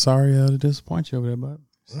 Yeah. Sorry to disappoint you over there, but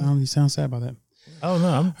you sound sad about that. Oh no!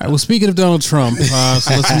 All right, well, speaking of Donald Trump,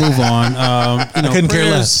 so let's move on. couldn't care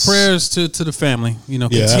less. Prayers to the family.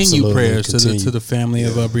 Continue absolutely. prayers to the family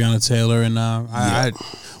of Breonna Taylor, and I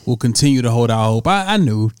will continue to hold our hope. I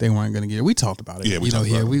knew they weren't going to get it. We talked about it. Yeah, we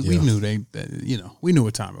knew we knew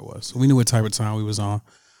what time it was. We knew what type of time we was on,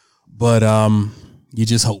 but you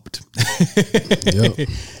just hoped. Yep.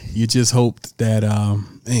 You just hoped that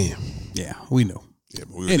Man. yeah, we knew. Yeah,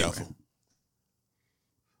 but we were doubtful.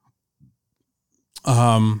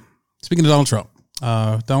 Speaking of Donald Trump,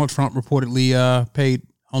 Donald Trump reportedly paid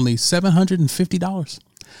only $750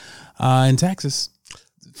 in taxes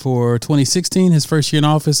for 2016, his first year in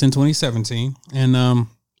office, in 2017, and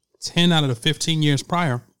 10 out of the 15 years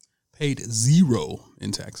prior paid zero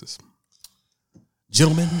in taxes.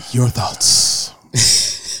 Gentlemen, your thoughts?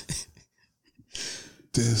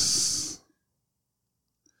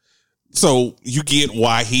 So you get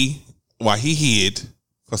why he hid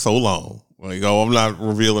for so long. Like, I'm not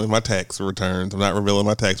revealing my tax returns. I'm not revealing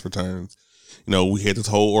my tax returns. We had this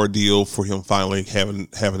whole ordeal for him finally having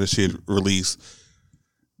the shit released,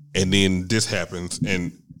 and then this happens.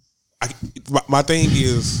 And my thing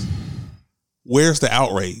is, where's the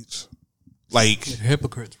outrage? Like, They're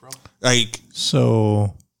hypocrites, bro.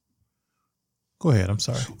 So, go ahead. I'm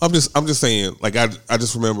sorry. I'm just saying. Like, I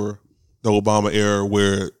just remember the Obama era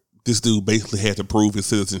where this dude basically had to prove his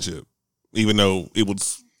citizenship, even though it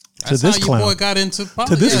was. That's how your boy got into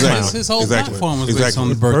politics. To this clown. His whole platform was based on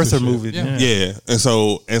the birther movement. Yeah. And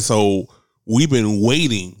so we've been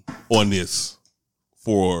waiting on this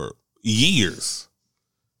for years.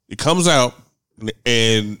 It comes out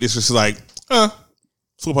and it's just like,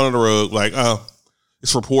 sweep under the rug, like,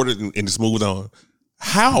 it's reported and it's moved on.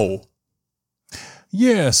 How?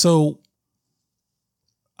 Yeah, so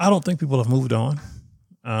I don't think people have moved on.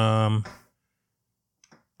 I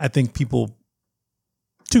think people.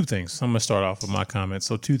 Two things. I'm going to start off with my comments.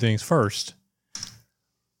 So 2 things. First,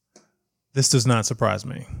 this does not surprise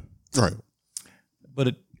me. Right.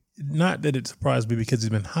 But not that it surprised me because he's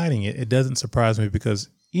been hiding it. It doesn't surprise me because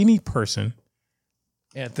any person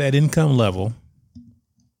at that income level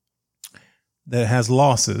that has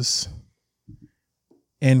losses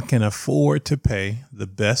and can afford to pay the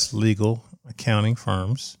best legal accounting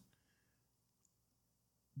firms,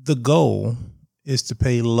 the goal is to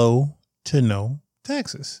pay low to no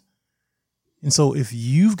taxes. And so if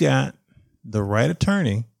you've got the right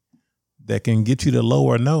attorney that can get you to low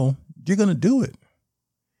or no, you're going to do it.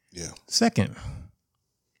 Yeah. Second,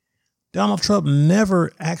 Donald Trump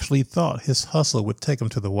never actually thought his hustle would take him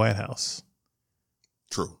to the White House.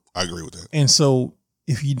 True. I agree with that. And so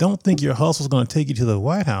if you don't think your hustle is going to take you to the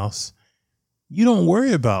White House, you don't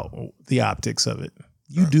worry about the optics of it.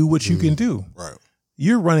 You do what you can do. Right.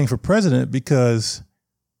 You're running for president because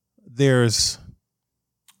there's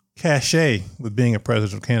cachet with being a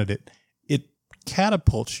presidential candidate. It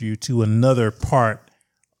catapults you to another part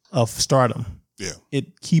of stardom. Yeah.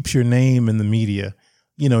 It keeps your name in the media.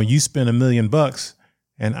 You spend $1 million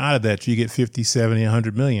and out of that you get 50, 70,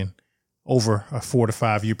 100 million over a 4 to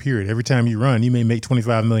 5 year period. Every time you run, you may make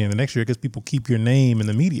 25 million the next year because people keep your name in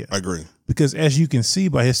the media. I agree. Because as you can see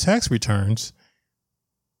by his tax returns,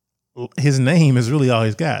 his name is really all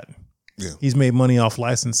he's got. Yeah. He's made money off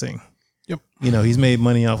licensing. Yep. He's made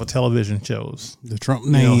money off of television shows. The Trump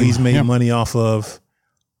name. He's made money off of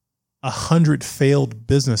 100 failed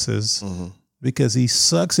businesses because he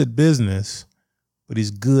sucks at business, but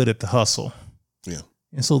he's good at the hustle. Yeah.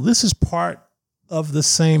 And so this is part of the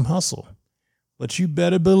same hustle. But you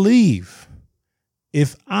better believe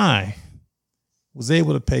if I was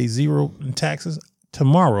able to pay zero in taxes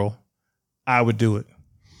tomorrow, I would do it.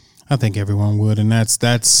 I think everyone would. And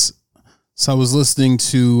that's so I was listening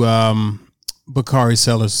to Bakari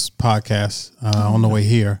Sellers' podcast on the way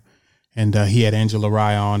here, and he had Angela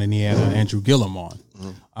Rye on and he had Andrew Gillum on.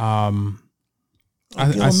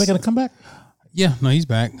 Gillum making a comeback? Yeah, no, he's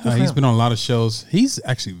back. He's been on a lot of shows. He's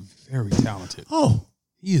actually very talented. Oh,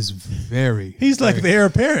 he is very. He's like the heir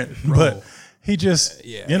apparent, but he just,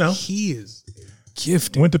 he is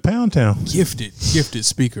gifted. Went to Pound Town. Gifted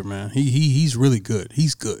speaker, man. He's really good.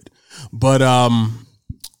 He's good, but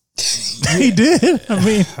he did. I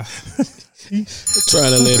mean,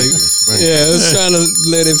 trying to let it. Yeah, I was trying to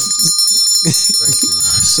let it.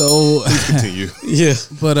 So please continue. Yeah,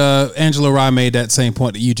 but Angela Rye made that same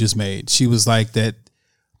point that you just made. She was like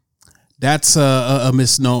that's a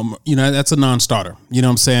misnomer. That's a non-starter. You know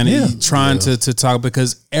what I'm saying? Yeah. Trying to talk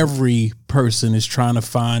because every person is trying to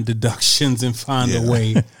find deductions and find a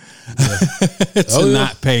way to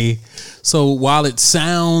not pay. So while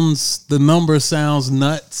the number sounds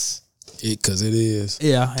nuts, Because it is.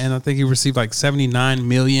 Yeah, and I think he received like $79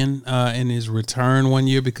 million in his return one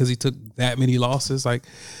year because he took that many losses. Like,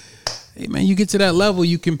 hey man, you get to that level,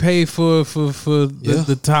 you can pay for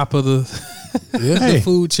the top of the the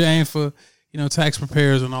food chain for tax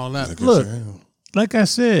preparers and all that. Look, like I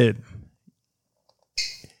said,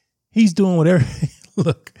 he's doing whatever.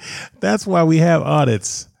 Look, that's why we have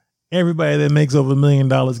audits. Everybody that makes over $1 million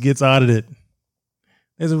gets audited.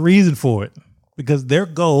 There's a reason for it. Because their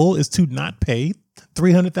goal is to not pay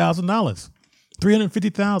 $300,000,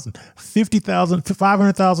 $350,000, $50,000,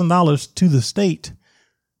 $500,000 to the state.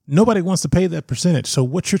 Nobody wants to pay that percentage. So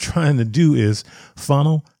what you're trying to do is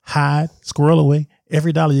funnel, hide, squirrel away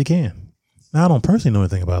every dollar you can. Now, I don't personally know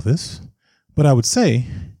anything about this, but I would say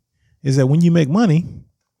is that when you make money,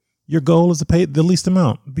 your goal is to pay the least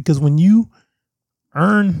amount. Because when you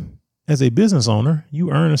earn as a business owner, you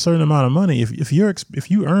earn a certain amount of money. If you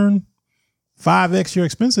earn 5x your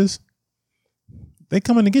expenses, they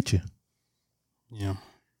coming to get you. Yeah.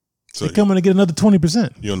 So they coming to get another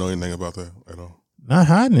 20%. You don't know anything about that at all? Not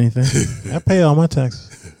hiding anything. I pay all my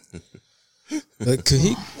taxes. Could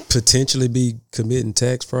he potentially be committing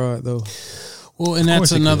tax fraud though? Well, and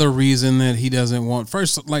that's another reason that he doesn't want.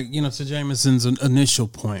 First, like to Jameson's initial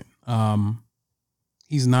point,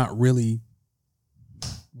 he's not really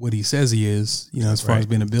what he says he is, as far as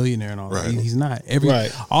being a billionaire and all that. He's not.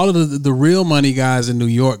 All of the real money guys in New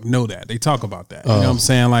York know that. They talk about that. You know what I'm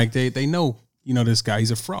saying? Like they know, this guy, he's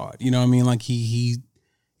a fraud. You know what I mean? Like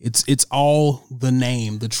it's all the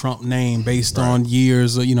name, the Trump name based on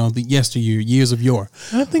years, the yesteryear, years of yore.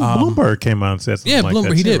 I think Bloomberg came out and said something like Bloomberg,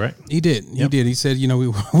 that he too, did. Right? He did. He did. He said,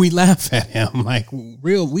 we laugh at him like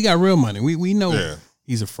we got real money. We know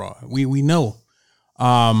he's a fraud. We know.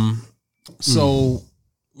 So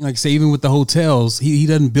like I say, even with the hotels, he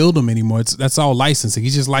doesn't build them anymore. That's all licensing.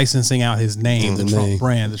 He's just licensing out his name, the Trump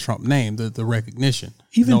brand, the Trump name, the recognition.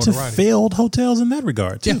 Even to failed hotels in that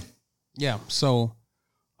regard too. Yeah. So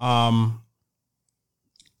the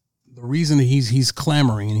reason that he's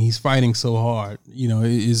clamoring and he's fighting so hard,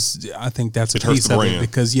 is I think that's a piece of it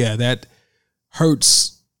because that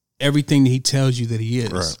hurts everything that he tells you that he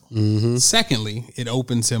is. Right. Mm-hmm. Secondly, it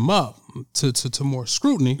opens him up to more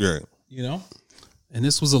scrutiny. Yeah. And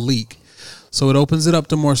this was a leak. So it opens it up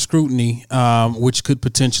to more scrutiny, which could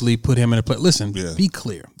potentially put him in a place. Listen, be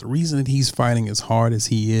clear. The reason that he's fighting as hard as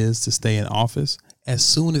he is to stay in office, as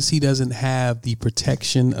soon as he doesn't have the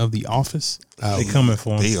protection of the office, they coming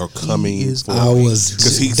for him. They are coming for him.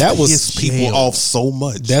 Because he's pissed people off so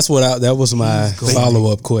much. That was my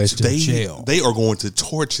follow-up question. They are going to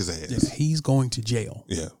torch his ass. Yeah, he's going to jail.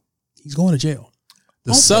 Yeah. He's going to jail.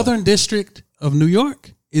 The Southern District of New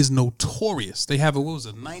York is notorious. They have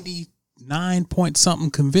 99 point something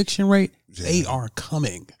conviction rate. Yeah. They are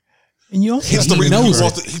coming. And you also that's the reason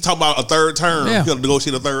he talking about a third term. He's going to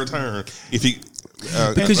negotiate a third term. If he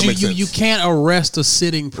because you can't arrest a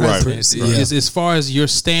sitting president. Right. As far as you're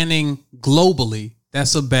standing globally,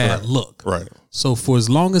 that's a bad look. Right. So for as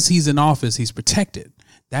long as he's in office, he's protected.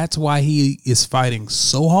 That's why he is fighting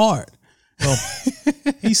so hard. Well,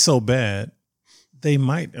 he's so bad, they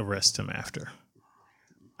might arrest him after.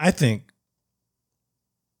 I think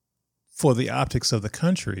for the optics of the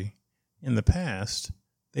country in the past,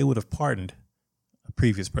 they would have pardoned a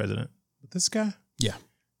previous president. But this guy? Yeah.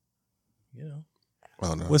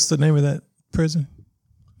 Oh, no. What's the name of that prison?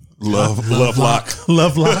 Lovelock.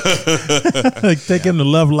 Lovelock. Like take him to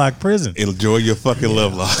Lovelock prison. Enjoy your fucking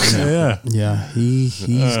Lovelock. Yeah. He's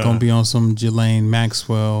gonna be on some Ghislaine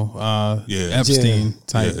Maxwell, Epstein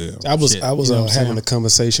type. Yeah. I was having a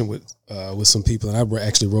conversation with some people, and I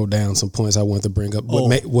actually wrote down some points I wanted to bring up.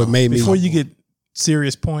 What made me before you get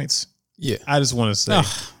serious points? Yeah, I just want to say,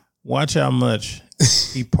 watch how much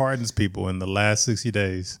he pardons people in the last 60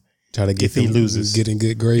 days. Try to get if he loses, get in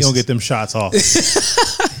good graces. He gonna get them shots off.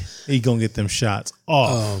 He gonna get them shots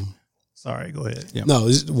off. Sorry, go ahead. Yeah. No,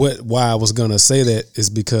 why I was gonna say that is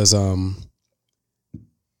because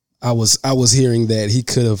I was hearing that he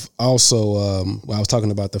could have also I was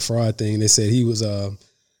talking about the fraud thing. They said he was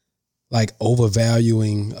like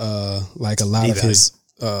overvaluing like a lot of his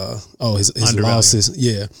losses.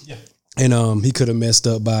 Yeah. And he could have messed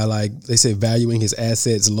up by, like they said, valuing his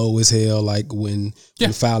assets low as hell, like when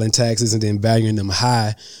filing taxes, and then valuing them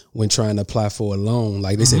high when trying to apply for a loan.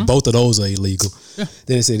 Like they said, both of those are illegal. Yeah.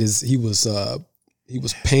 Then they said he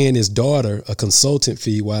was paying his daughter a consultant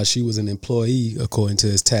fee while she was an employee, according to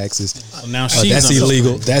his taxes. Now that's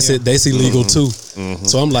illegal. That's illegal too. Mm-hmm.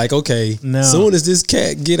 So I'm like, okay, soon as this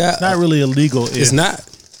cat get out, it's not really illegal. It's not.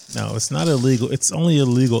 No, it's not illegal. It's only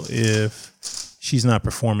illegal if she's not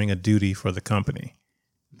performing a duty for the company.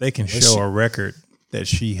 They can show a record that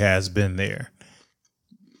she has been there.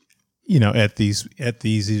 You know, at these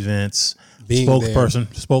events, Being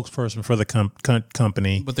spokesperson for the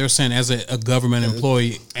company. But they're saying as a government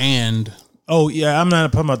employee and. Oh yeah, I'm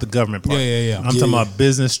not talking about the government part. Yeah. I'm talking about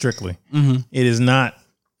business strictly. Mm-hmm. It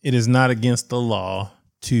is not against the law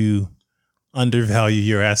to undervalue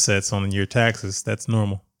your assets on your taxes. That's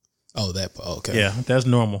normal. Oh, okay. Yeah, that's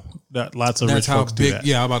normal. Lots of That's rich folks do that.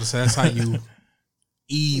 Yeah, I'm about to say that's how you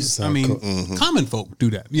ease. I mean, common folk do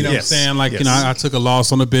that. You know what I'm saying? Like, you know, I took a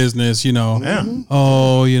loss on a business, you know. Yeah.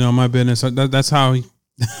 Oh, you know, my business. That's how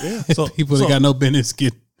So, people that got no business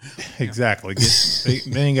get. Exactly.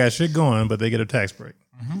 They ain't got shit going, but they get a tax break.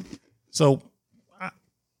 Mm-hmm. So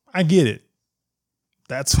I get it.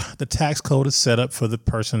 That's the tax code is set up for the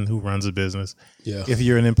person who runs a business. Yeah. If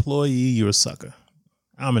you're an employee, you're a sucker.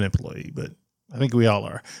 I'm an employee, but I think we all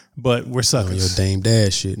are. But we're suckers. Your Dame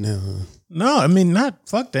Dash shit now, huh? No, I mean, not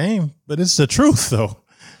fuck Dame, but it's the truth, though.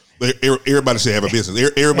 Everybody should have a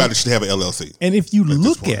business. Everybody should have an LLC. And if you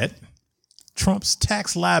look at Trump's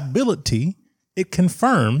tax liability, it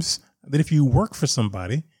confirms that if you work for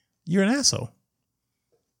somebody, you're an asshole.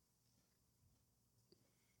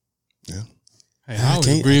 Yeah. Hey, I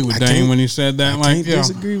always agreed with Dame when he said that. I can't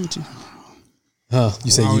disagree with you. Huh?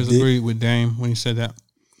 You said I you always did? agreed with Dame when he said that.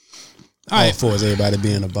 As far as everybody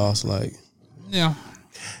being a boss, like. Yeah.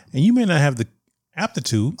 And you may not have the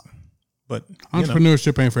aptitude, but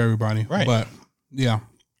entrepreneurship ain't for everybody. Right. But yeah.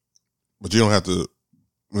 But you don't have to.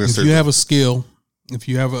 If you have a skill, if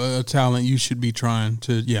you have a talent, you should be trying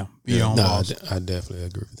to, be your own boss. I definitely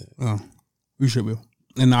agree with that. You should be.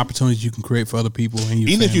 And the opportunities you can create for other people. And your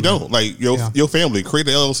even family. if you don't, like your family, create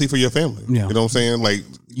an LLC for your family. Yeah. You know what I'm saying? Like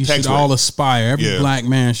you should all aspire. Every Yeah. black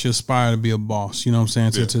man should aspire to be a boss. You know what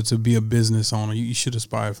I'm saying? To be a business owner. You should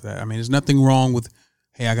aspire for that. I mean, there's nothing wrong with,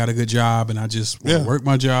 hey, I got a good job and I just want to work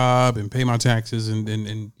my job and pay my taxes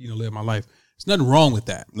and live my life. There's nothing wrong with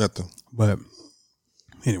that. Nothing. But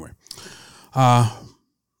anyway, let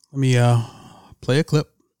me play a clip.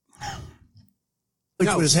 Which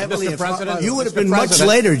was heavily Mr. President, you would have been much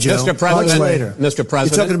later, Joe. Mr. President, much later. Mr.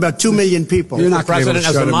 President, you're talking about 2 million people. You're not President,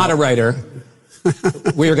 as a moderator.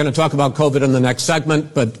 We are going to talk about COVID in the next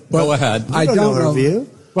segment, but go ahead. I don't know her view.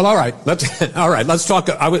 Well, all right. Let's talk.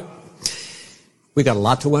 We got a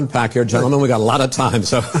lot to unpack here, gentlemen. We got a lot of time.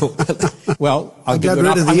 So, well, I got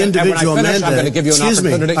rid of the individual mandate. I'm going to give you an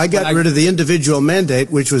opportunity. I got rid of the individual mandate,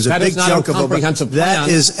 which was a big chunk of Obama. That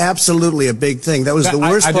is absolutely a big thing. That was the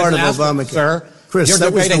worst part of Obamacare. Sir, Chris,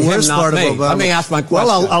 that was the worst part of Obama. Let me ask my question.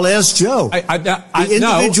 Well, I'll ask Joe. The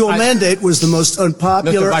individual mandate was the most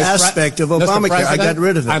unpopular aspect of Obamacare. I got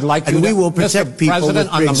rid of it. I'd like you and we will protect people. President,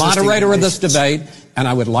 I'm the moderator of this debate, and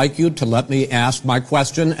I would like you to let me ask my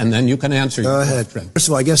question, and then you can answer your question. First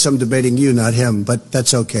of all, I guess I'm debating you, not him, but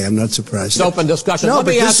that's okay. I'm not surprised. It's open discussion. No, let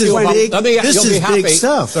but me this ask you about, this is big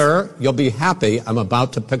stuff. Sir, you'll be happy. I'm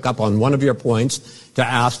about to pick up on one of your points to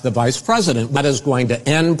ask the Vice President. That is going to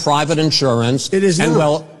end private insurance. It is and not.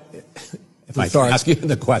 Well, if I can ask you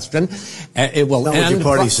the question, it will not end. What your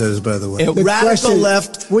party says, by the way. The Radical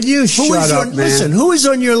left. Will you shut up, man? Listen, who is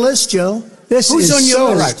on your list, Joe? Who's on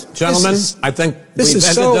your list? Right, gentlemen, I think this is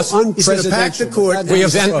so unprecedented. He's going to pack the court. We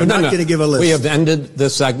have ended. not going to give a list. We have ended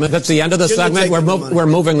this segment. That's the end of the segment. We're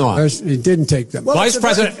moving on. It didn't take them. Well, Vice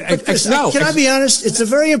President, can I be honest? It's a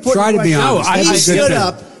very important Try to be question. honest. He stood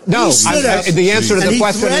up. No, he stood up, the answer to the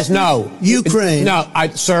question is no. Ukraine. No,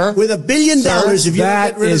 sir. With $1 billion, if you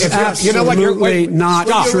that get rid is of absolutely you know what, not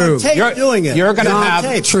You're true. on tape doing it. You're going to have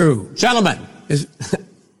tape. True. Gentlemen.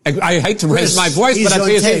 I hate to raise my voice, he's but on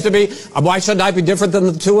it seems tape. to be. Why shouldn't I be different than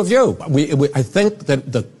the two of you? I think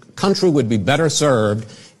that the country would be better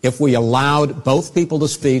served if we allowed both people to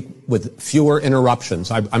speak with fewer interruptions.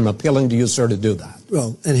 I'm appealing to you, sir, to do that.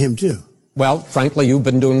 Well, and him too. Well, frankly, you've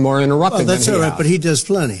been doing more interrupting. Well, that's than all he right, has. but he does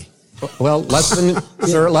plenty. Well, less than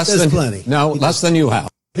sir, less does than plenty. No, less than you have.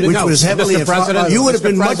 Which was heavily. Mr. President, you would have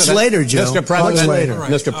been much later, Joe. Mr. President, much later.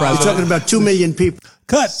 Mr. President. You're talking about 2 million people.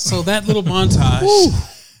 Cut. So that little montage.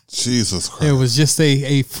 Jesus Christ. There was just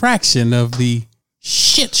a fraction of the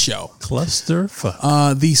shit show. Cluster fuck.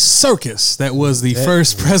 The circus that was the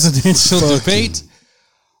first presidential debate.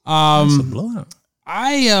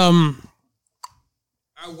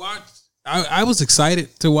 I was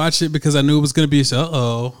excited to watch it because I knew it was going to be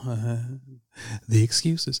the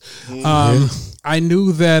excuses. I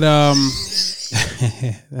knew that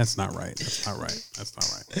that's not right. That's not right.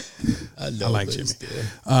 I like Jimmy.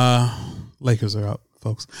 Lakers are up,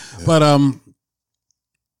 folks. Yeah. But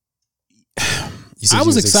I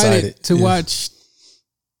was excited to watch.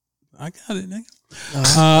 I got it, nigga.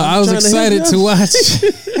 I was excited to watch.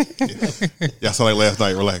 Yeah, I saw like last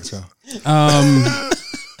night. Relax, y'all.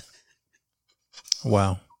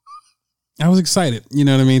 Wow. I was excited, you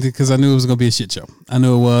know what I mean? Because I knew it was going to be a shit show. I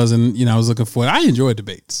knew it was, and I was looking for it. I enjoy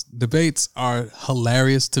debates. Debates are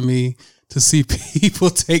hilarious to me to see people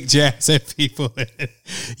take jabs at people.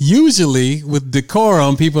 Usually with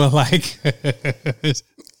decorum, people are like,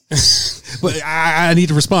 but I need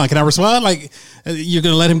to respond. Can I respond? Like, you're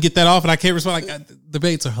going to let him get that off and I can't respond? Like,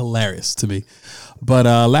 debates are hilarious to me. But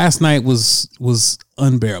last night was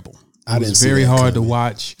unbearable. It was very hard to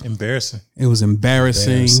watch. Embarrassing. It was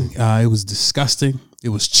embarrassing. It was disgusting. It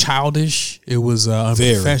was childish. It was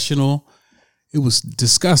unprofessional. It was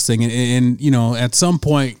disgusting. And at some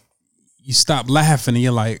point, you stop laughing and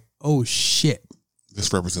you're like, oh, shit.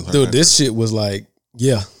 This represents our Dude, country. this shit was like,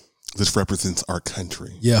 yeah. This represents our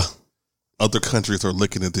country. Yeah. Other countries are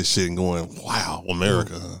looking at this shit and going, wow,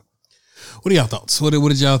 America. What are y'all thoughts? What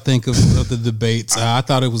did y'all think of the debates? I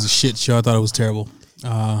thought it was a shit show. I thought it was terrible.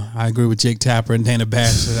 I agree with Jake Tapper and Dana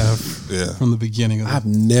Bash from the beginning. I've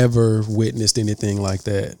never witnessed anything like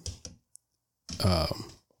that,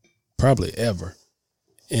 probably ever,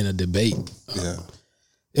 in a debate. Yeah,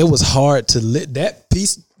 it was hard to that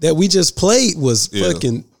piece that we just played was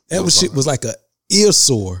fucking. That was shit was like a ear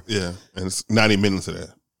sore. Yeah, and it's 90 minutes of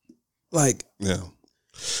that. Like, yeah,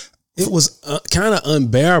 it was kind of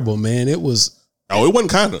unbearable, man. It was. Oh, it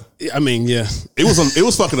wasn't kind of. I mean, yeah, it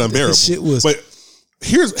was fucking unbearable. Shit was, but.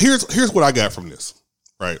 Here's what I got from this,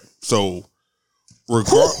 right? So,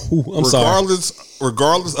 regardless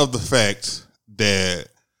of the fact that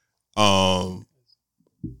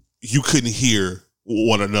you couldn't hear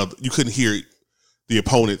one another, you couldn't hear the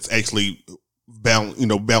opponents actually bounce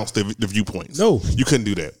the viewpoints. No, you couldn't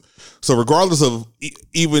do that. So, regardless of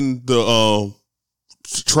even the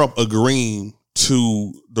Trump agreeing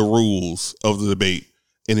to the rules of the debate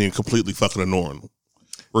and then completely fucking ignoring them,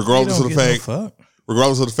 regardless of the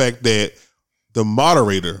fact that the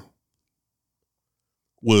moderator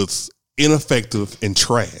was ineffective and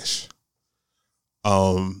trash.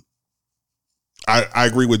 I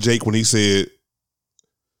agree with Jake when he said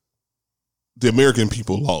the American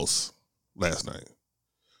people lost last night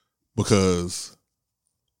because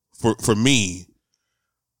for me,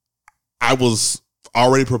 I was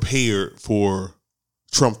already prepared for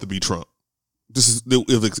Trump to be Trump.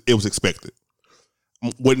 It was expected.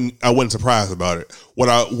 I wasn't surprised about it. What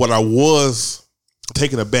I was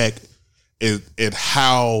taken aback is at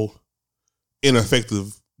how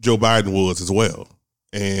ineffective Joe Biden was as well.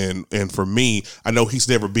 And for me, I know he's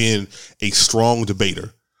never been a strong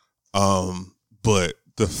debater, but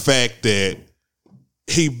the fact that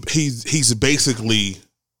he's basically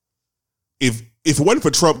if it wasn't for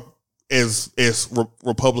Trump, as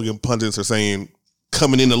Republican pundits are saying,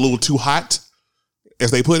 coming in a little too hot, as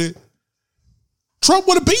they put it, Trump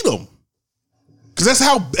would have beat him because that's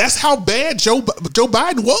how bad Joe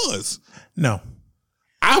Biden was. No,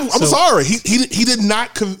 I'm sorry. He did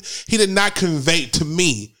not convey to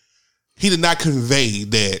me. He did not convey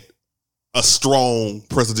that a strong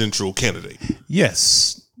presidential candidate.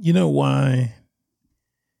 Yes, you know why?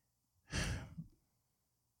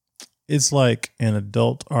 It's like an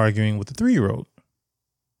adult arguing with a 3-year-old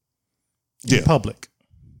in public.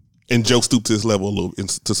 And Joe stooped to his level a little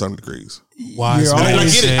to some degrees. Wise man I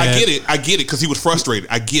get it because he was frustrated.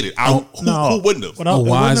 I get it. Who wouldn't have? A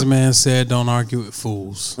wise man said, "Don't argue with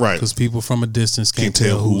fools," right? Because people from a distance can't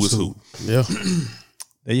tell who is who. Yeah,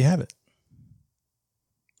 there you have it.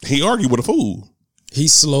 He argued with a fool. He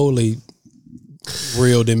slowly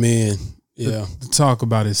reeled him in. Yeah, the talk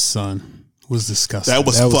about his son was disgusting. That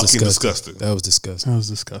was fucking disgusting. That was disgusting. That was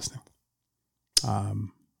disgusting.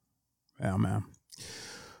 Yeah, man.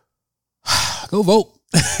 Go vote.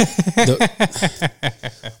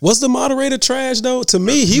 Was the moderator trash though? To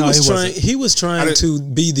me, he was trying to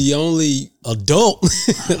be the only adult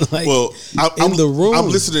like in the room. I'm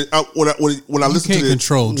listening. When I listen to this,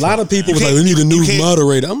 a lot of people was like, "We need a new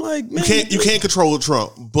moderator." I'm like, man, you can't control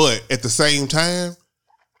Trump, but at the same time,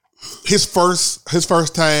 his first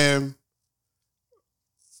time,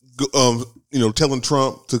 telling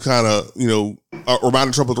Trump to kind of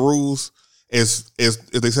reminding Trump of the rules, as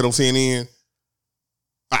they said on CNN.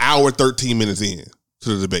 An hour and 13 minutes in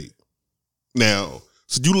to the debate. Now,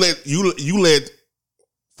 so you let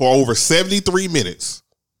for over 73 minutes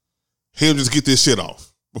him just get this shit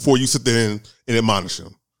off before you sit there and admonish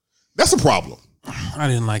him. That's a problem. I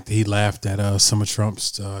didn't like that he laughed at some of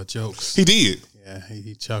Trump's jokes. He did. Yeah,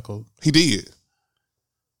 he chuckled. He did.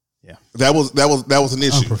 Yeah, that was an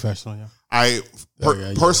issue. Unprofessional. Yeah.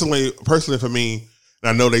 Personally for me, and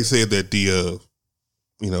I know they said that the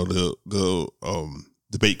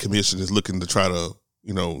debate commission is looking to try to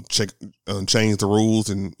change the rules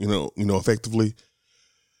and effectively.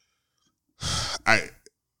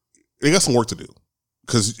 They got some work to do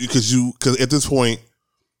because at this point,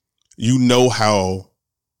 how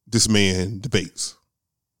this man debates.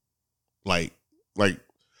 And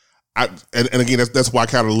again, that's why I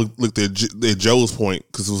kind of looked at Joe's point,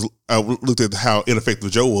 because I looked at how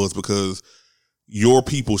ineffective Joe was, because your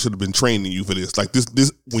people should have been training you for this. Like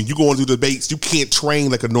this when you go into debates, you can't train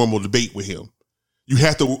like a normal debate with him. You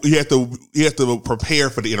have to prepare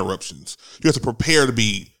for the interruptions. You have to prepare to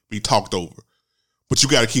be talked over. But you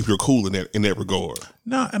got to keep your cool in that regard.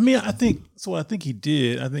 No, I mean, I think he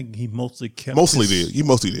did. I think he mostly kept. He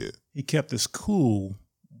mostly did. He kept his cool,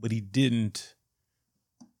 but he didn't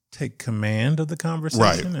take command of the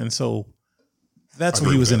conversation, right. And so that's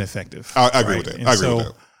when he was ineffective. I agree with that. I agree with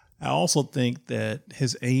that. I also think that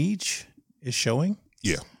his age is showing.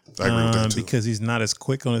 Yeah, I agree with that too. Because he's not as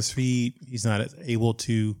quick on his feet. He's not as able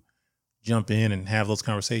to jump in and have those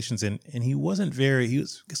conversations, and he wasn't he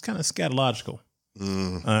was kind of scatological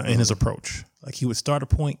in his approach. Like he would start a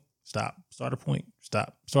point, stop, start a point,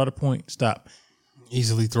 stop, start a point, stop.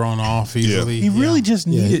 Easily thrown off. He really just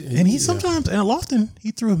needed, and he sometimes, and often,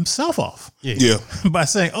 he threw himself off. Yeah. By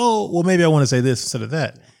saying, "Oh, well, maybe I want to say this instead of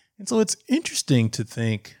that." And so it's interesting to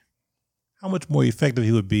think how much more effective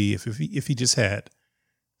he would be if he just had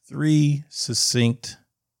 3 succinct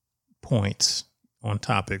points on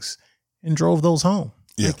topics and drove those home.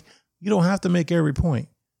 Yeah. Like, you don't have to make every point.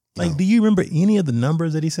 Like, do you remember any of the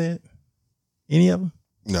numbers that he said? Any of them?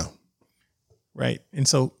 No. Right. And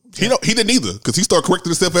so he didn't either, because he started correcting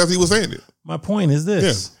himself as he was saying it. My point is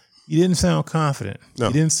this. Yeah. You didn't sound confident. No.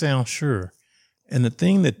 You didn't sound sure. And the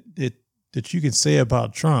thing that you can say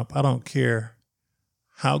about Trump, I don't care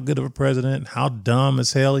how good of a president, how dumb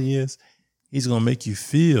as hell he is, he's going to make you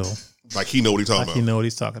feel like he know what he's talking about. He know what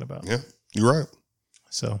he's talking about. Yeah, you're right.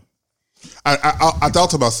 So I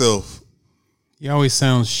thought to myself, he always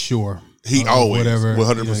sounds sure. He always, whatever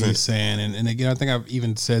 100%. He's saying. And again, I think I've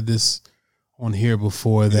even said this on here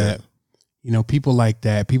before that, people like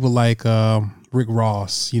that, people like Rick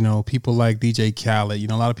Ross, people like DJ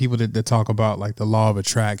Khaled, a lot of people that talk about like the law of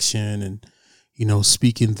attraction and,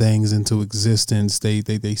 speaking things into existence.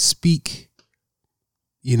 They speak,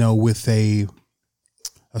 with a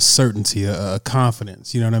certainty, a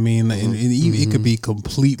confidence, you know what I mean? And it could be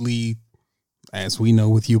completely, as we know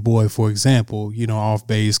with your boy, for example, off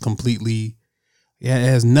base, completely, it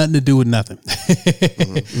has nothing to do with nothing.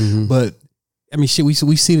 But I mean, shit, we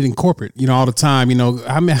see it in corporate, all the time.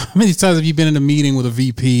 How many times have you been in a meeting with a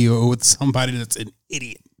VP or with somebody that's an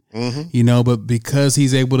idiot? But because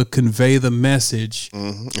he's able to convey the message,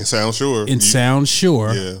 and sound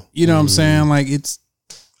sure, yeah, you know what I'm saying? Like it's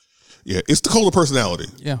the code of personality.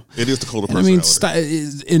 Yeah, it is the code of personality. I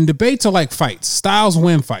mean, in debates are like fights. Styles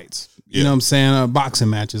win fights. You know what I'm saying? Boxing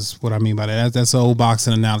matches, what I mean by that. That's an old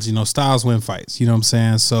boxing analogy. Styles win fights. You know what I'm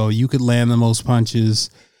saying? So you could land the most punches.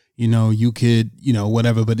 You could,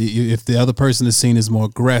 whatever. But if the other person is seen as more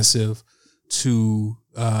aggressive to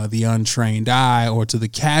the untrained eye or to the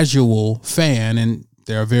casual fan, and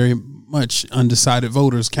there are very much undecided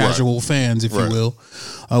voters, casual fans, if you will,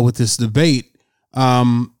 with this debate,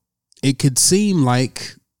 it could seem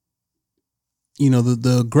like,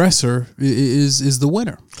 the aggressor is the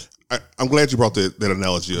winner. I'm glad you brought that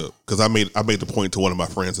analogy up, because I made the point to one of my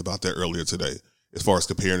friends about that earlier today, as far as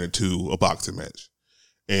comparing it to a boxing match.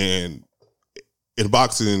 And in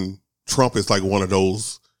boxing, Trump is like one of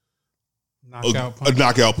those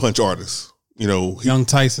knockout punch artists. Young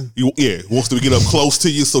Tyson. Wants to get up close to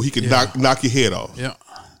you so he can knock your head off. Yeah.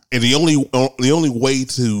 And the only way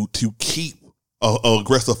to keep a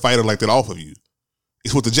aggressive fighter like that off of you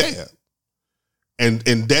is with the jab.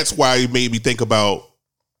 And that's why it made me think about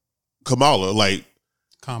Kamala,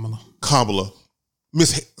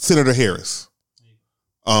 Miss Senator Harris.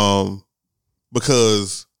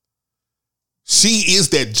 Because she is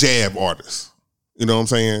that jab artist. You know what I'm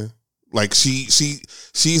saying? Like she's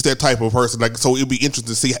that type of person. Like, so it'd be interesting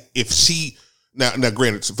to see if she now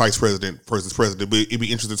granted, vice president versus president, but it'd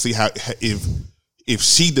be interesting to see how if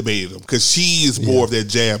she debated him, because she is more of that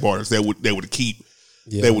jab artist that would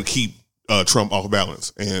keep Trump off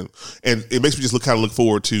balance, and it makes me just look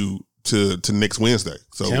forward to next Wednesday.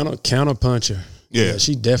 So counter puncher. Yeah,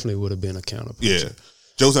 she definitely would have been a counter puncher. Yeah.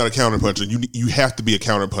 Joe's not a counter puncher. You have to be a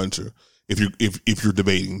counter puncher if you're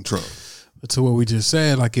debating Trump. But to what we just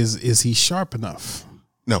said, like, is he sharp enough?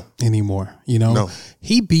 No. Anymore. No.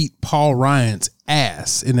 He beat Paul Ryan's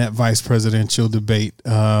ass in that vice presidential debate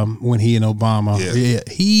when he and Obama. Yeah.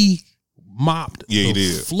 He mopped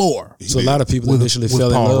the floor. So a lot of people initially fell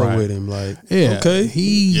in love with him. Like, okay,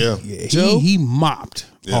 he mopped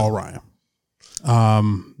Paul Ryan.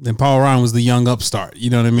 Then Paul Ryan was the young upstart. You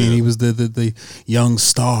know what I mean? He was the young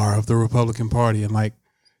star of the Republican Party, and like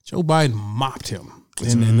Joe Biden mopped him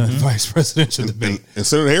in the vice presidential debate. And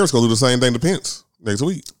Senator Harris gonna do the same thing to Pence next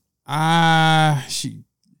week. I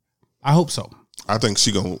hope so. I think she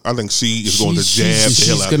is going to jab the hell out.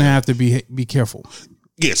 She's going to have to be careful.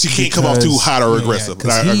 Yeah, she can't come off too hot or aggressive.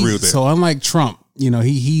 I agree with that. So unlike Trump,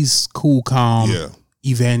 he's cool, calm,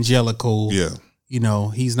 evangelical. Yeah.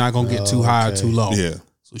 He's not going to get too high or too low. Yeah.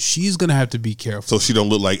 So she's going to have to be careful. So she don't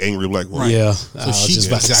look like angry black woman. Right. Yeah. So I was just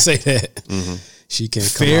about to say that. Mm-hmm. She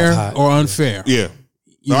can't come fair off hot. or unfair. Yeah.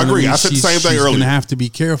 No, I agree. I said the same thing earlier. She's going to have to be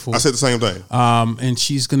careful. I said the same thing. And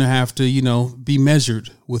she's going to have to, be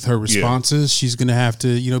measured with her responses. Yeah. She's going to have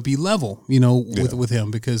to, be level, with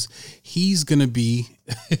him, because he's going to be,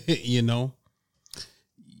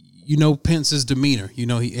 Pence's demeanor,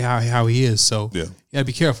 how he is. So you gotta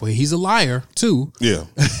be careful. He's a liar too. Yeah.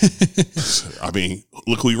 I mean,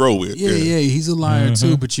 look who he rolled with. Yeah. He's a liar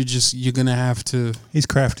too, but you're going to have to. He's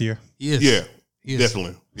craftier. Yeah.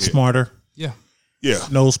 Definitely. Yeah. Smarter. Yeah. Yeah,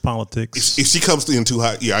 knows politics. If she comes in too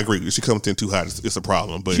hot, I agree. If she comes in too hot, it's a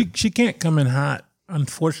problem. But she can't come in hot.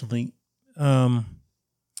 Unfortunately,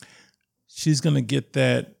 she's going to get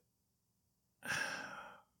that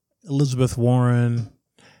Elizabeth Warren,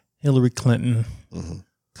 Hillary Clinton,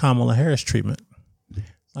 Kamala Harris treatment.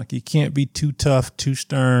 Like, you can't be too tough, too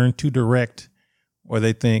stern, too direct, or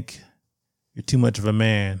they think you're too much of a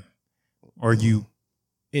man, or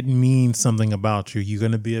it means something about you. You're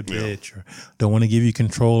going to be a bitch, or don't want to give you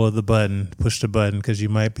control of the button, push the button because you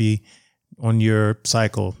might be on your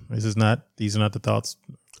cycle. These are not the thoughts.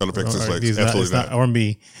 Absolutely not. Or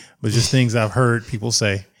me, but just things I've heard people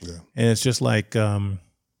say. Yeah. And it's just like,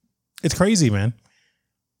 it's crazy, man.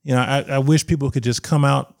 I wish people could just come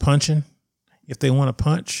out punching. If they want to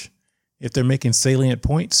punch, if they're making salient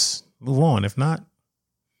points, move on. If not,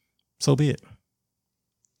 so be it.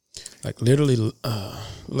 Like literally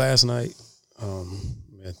last night,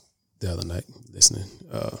 the other night, listening,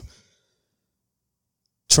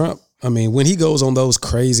 Trump, I mean, when he goes on those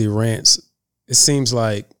crazy rants, it seems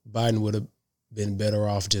like Biden would have been better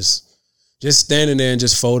off just standing there and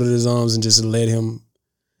just folded his arms and just let him,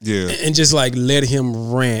 and just like let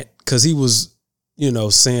him rant, because he was,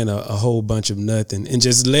 saying a whole bunch of nothing, and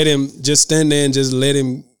just let him just stand there and just let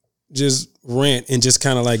him just rant and just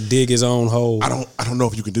kind of like dig his own hole. I don't know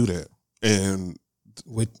if you can do that. And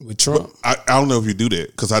with Trump, I don't know if you do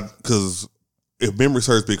that, because if memory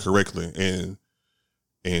serves me correctly, and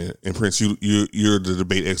Prince, you're the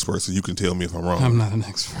debate expert, so you can tell me if I'm wrong. I'm not an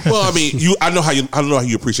expert. Well, I mean, I know how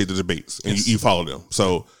you appreciate the debates, and you follow them.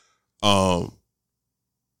 So, I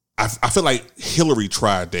feel like Hillary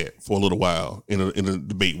tried that for a little while in a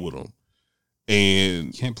debate with him,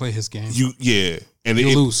 and can't play his game. And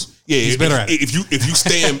you lose. Yeah, he's better at it. If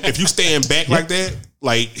you stand back like that,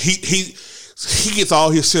 like he gets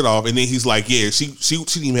all his shit off, and then he's like, yeah, she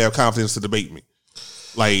didn't even have confidence to debate me.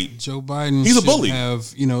 Like, Joe Biden, he's a bully.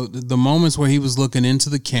 Have the moments where he was looking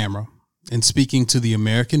into the camera and speaking to the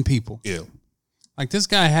American people. Yeah, like, this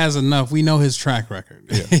guy has enough. We know his track record.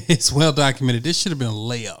 Yeah. It's well documented. This should have been a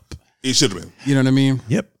layup. It should have been. You know what I mean?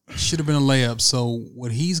 Yep. It should have been a layup. So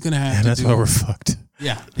what he's gonna have to do. That's why we're fucked.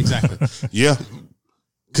 Yeah, exactly. Yeah.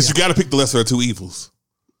 Because you got to pick the lesser of two evils.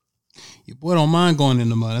 Your boy don't mind going in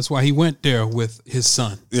the mud. That's why he went there with his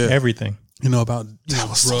son. Yeah. Everything. About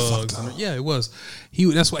drugs. So it was.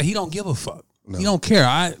 That's why he don't give a fuck. No. He don't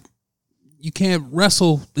care. You can't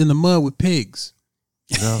wrestle in the mud with pigs.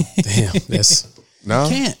 No. Damn. No. You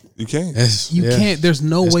can't. You can't. You can't. There's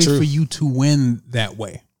no way for you to win that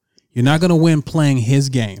way. You're not gonna win playing his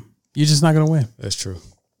game. You're just not gonna win. That's true.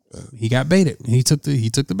 He got baited. He took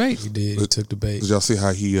the bait. He did. He took the bait. Did y'all see how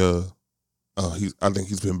I think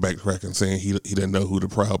he's been backtracking, saying he didn't know who the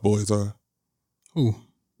Proud Boys are? Who?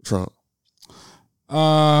 Trump.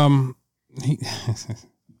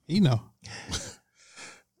 He know.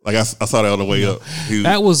 Like, I saw that on the way up.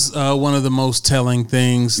 That was one of the most telling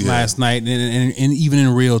things last night, and even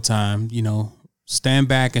in real time. Stand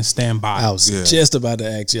back and stand by. I was just about to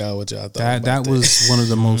ask y'all what y'all thought. That was one of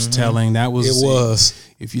the most telling. That was. It was.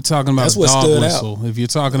 If you're talking about a dog whistle, if you're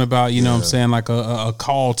talking about, what I'm saying, like a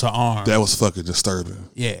call to arms. That was fucking disturbing.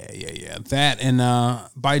 Yeah. That, and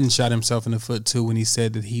Biden shot himself in the foot too when he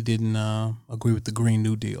said that he didn't agree with the Green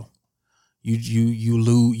New Deal.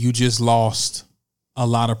 You just lost a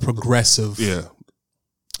lot of progressive. Yeah.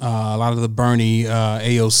 A lot of the Bernie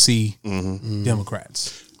AOC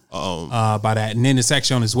Democrats. by that. And then it's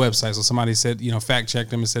actually on his website. So somebody said, fact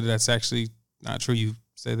checked him and said that's actually not true. You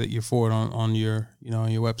said that you're for it on your,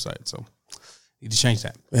 on your website. So you need to change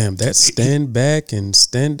that. Man, that stand back and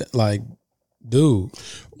stand like, dude.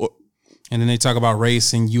 And then they talk about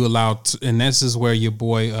race, and you allowed, and this is where your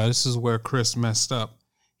boy, this is where Chris messed up.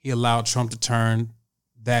 He allowed Trump to turn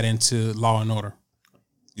that into law and order.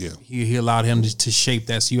 Yeah, he allowed him to shape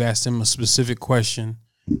that. So you asked him a specific question,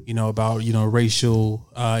 about racial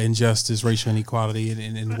injustice, racial inequality,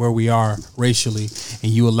 and where we are racially,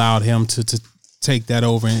 and you allowed him to take that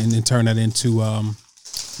over and turn that into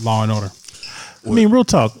law and order. I mean, real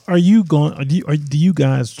talk. Do you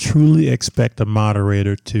guys truly expect a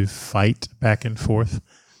moderator to fight back and forth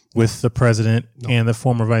with the president and the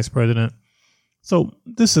former vice president? So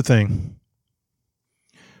this is the thing.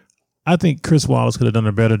 I think Chris Wallace could have done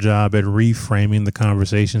a better job at reframing the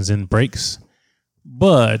conversations in breaks,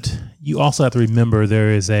 but you also have to remember there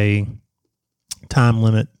is a time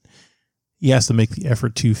limit. He has to make the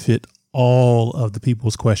effort to fit all of the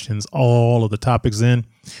people's questions, all of the topics in.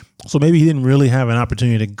 So maybe he didn't really have an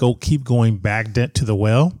opportunity to keep going back to the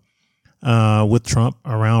well with Trump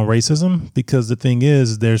around racism, because the thing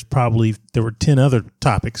is, there were 10 other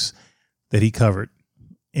topics that he covered.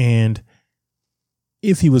 And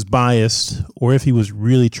if he was biased or if he was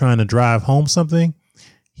really trying to drive home something,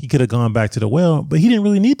 he could have gone back to the well, but he didn't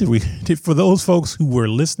really need to. For those folks who were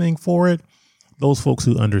listening for it, those folks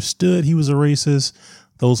who understood he was a racist,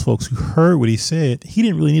 those folks who heard what he said, he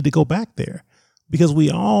didn't really need to go back there, because we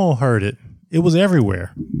all heard it. It was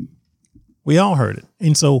everywhere. We all heard it.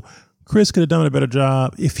 And so Chris could have done a better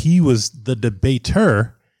job if he was the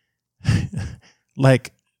debater.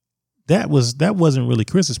 Like that wasn't really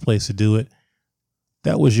Chris's place to do it.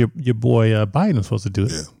 That was your boy Biden was supposed to do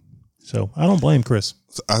it. Yeah. So I don't blame Chris.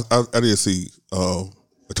 So I did see a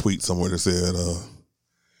tweet somewhere that said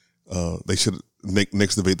they should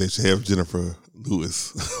next debate they should have Jennifer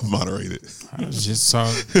Lewis moderated. I just saw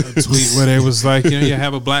a tweet where they was like, you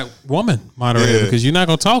have a black woman moderator because you're not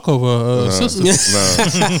gonna talk over a sister.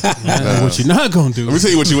 No. What you're not gonna do? Let me tell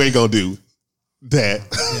you what you ain't gonna do. That.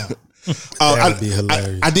 Yeah. That would be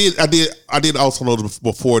hilarious. I did also notice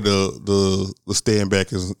before the stand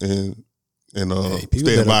back and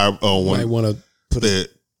stand by one. Might want to put that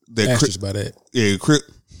asterisk by that. Yeah,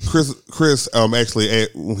 Chris actually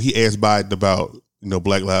when he asked Biden about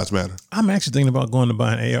Black Lives Matter. I'm actually thinking about going to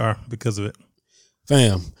buy an AR because of it.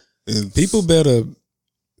 Fam, people better.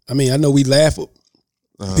 I mean, I know we laugh.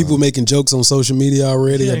 People making jokes on social media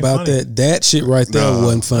already about funny. that shit right there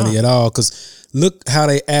wasn't funny at all. Because look how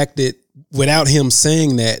they acted without him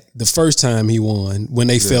saying that the first time he won, when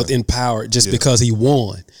they felt empowered just because he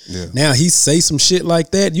won. Yeah. Now he say some shit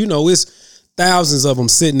like that. It's thousands of them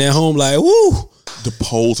sitting at home like, woo. The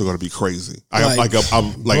polls are going to be crazy.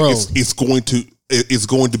 It's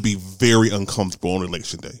going to be very uncomfortable on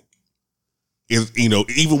election day.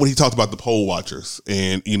 Even when he talked about the poll watchers,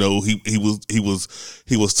 and he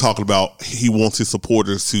was talking about he wants his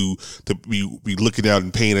supporters to be looking out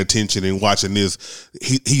and paying attention and watching this.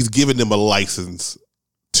 He's giving them a license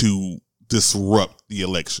to disrupt the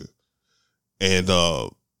election, and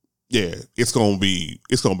it's gonna be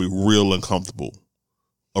real uncomfortable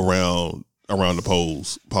around the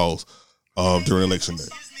polls during election day.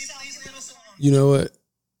 You know what?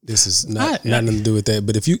 This is nothing to do with that.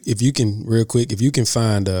 But if you can real quick, if you can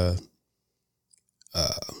find a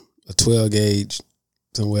 12 gauge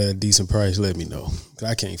somewhere at a decent price, let me know. 'Cause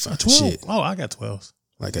I can't find shit. Oh, I got 12s.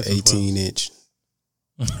 Like an 18-inch.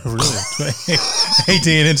 Really?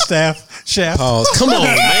 18-inch shaft. Pause. Come on,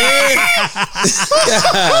 man.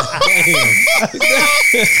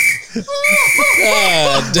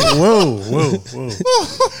 God damn. Whoa.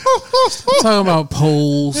 Stop talking about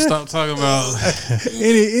polls. Stop talking about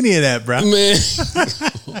any of that, bro. Man.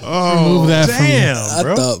 Remove that damn,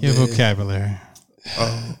 bro. Your vocabulary.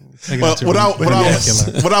 What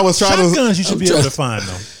I was trying Shotguns you should be able to find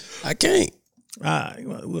though. I can't.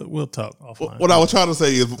 We'll talk offline. What I was trying to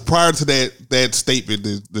say is, prior to that statement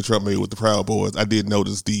that Trump made with the Proud Boys, I did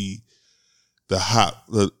notice the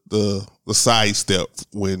sidestep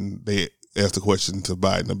when they asked the question to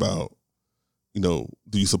Biden about, do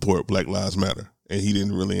you support Black Lives Matter? And he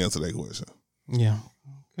didn't really answer that question. Yeah.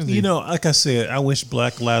 Like I said, I wish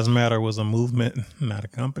Black Lives Matter was a movement, not a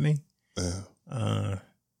company. Yeah.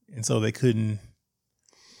 And so they couldn't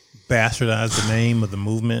bastardize the name of the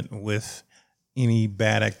movement with any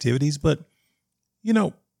bad activities. But,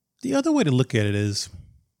 the other way to look at it is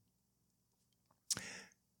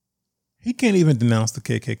he can't even denounce the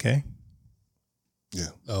KKK. Yeah.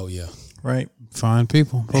 Oh, yeah. Right? Fine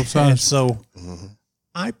people, both sides. And so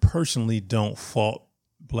I personally don't fault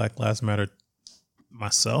Black Lives Matter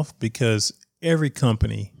myself because every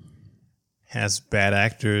company has bad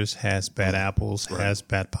actors, has bad apples, has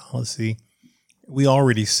bad policy. We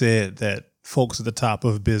already said that folks at the top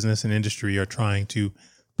of business and industry are trying to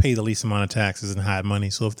pay the least amount of taxes and hide money.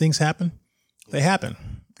 So if things happen, they happen.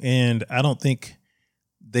 And I don't think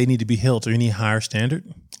they need to be held to any higher standard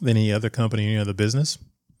than any other company, any other business.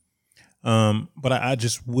 But I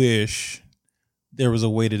just wish there was a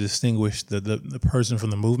way to distinguish the person from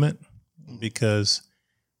the movement because,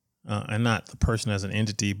 and not the person as an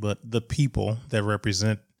entity, but the people that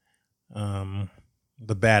represent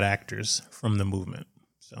the bad actors from the movement.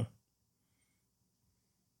 So,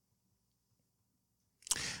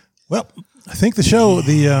 well, I think the show,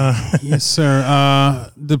 yes,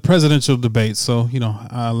 sir. The presidential debates. So,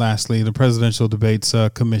 lastly, the presidential debates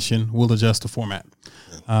commission will adjust the format.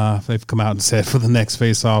 They've come out and said for the next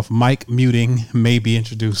face-off, mic muting may be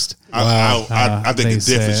introduced. I think it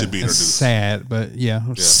definitely should be introduced. It's sad, but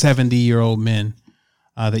 70-year-old men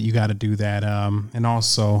that you got to do that. And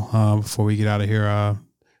also, before we get out of here,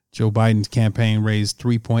 Joe Biden's campaign raised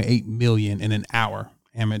 $3.8 million in an hour.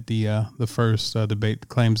 Amid the first debate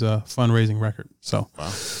claims a fundraising record. So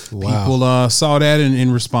people saw that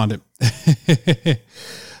and responded.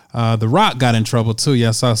 The Rock got in trouble too.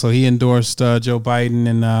 Yes, so he endorsed Joe Biden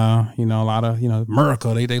and a lot of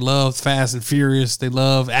America. They love Fast and Furious. They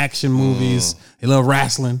love action movies. They love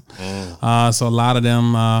wrestling. So a lot of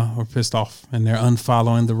them were pissed off and they're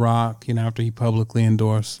unfollowing The Rock. After he publicly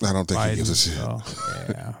endorsed. I don't think Biden, he gives a shit. So,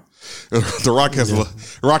 yeah. The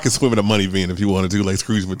Rock is swimming a money bin if you want to do like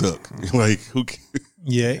Scrooge McDuck. Like who?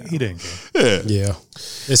 Yeah, he didn't care. Yeah.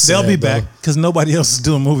 They'll be back because nobody else is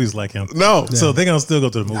doing movies like him. No, so they're gonna still go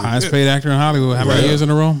to the movie. Highest paid actor in Hollywood. How many years in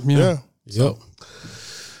a row? Yeah. Yep.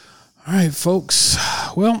 All right, folks.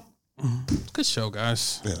 Well, good show,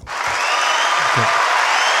 guys. Yeah.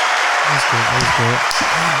 That was good.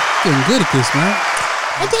 Getting good at this, man.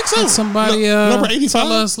 I think so. Somebody number 85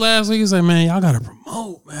 tell us last week. He was like, "Man, y'all gotta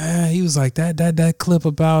promote, man." He was like that clip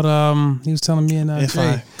about he was telling me and if Jay.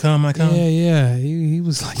 I come, I come. Yeah. He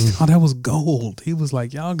was like, "Oh, that was gold." He was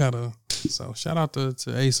like, "Y'all gotta." So shout out to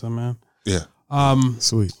Asa, man. Yeah.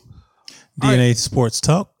 Sweet. DNA Sports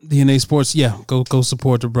Talk. DNA Sports, go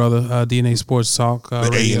support the brother. DNA Sports Talk. The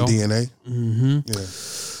Radio. AMDNA. Mm-hmm. Yeah.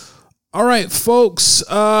 All right, folks.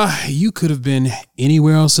 You could have been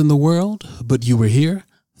anywhere else in the world, but you were here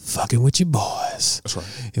fucking with your boys. That's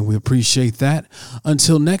right. And we appreciate that.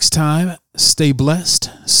 Until next time, stay blessed,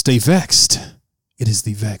 stay vexed. It is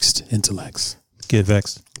the Vexed Intellects. Get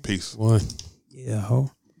vexed. Peace. One. Yeah,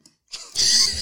 ho.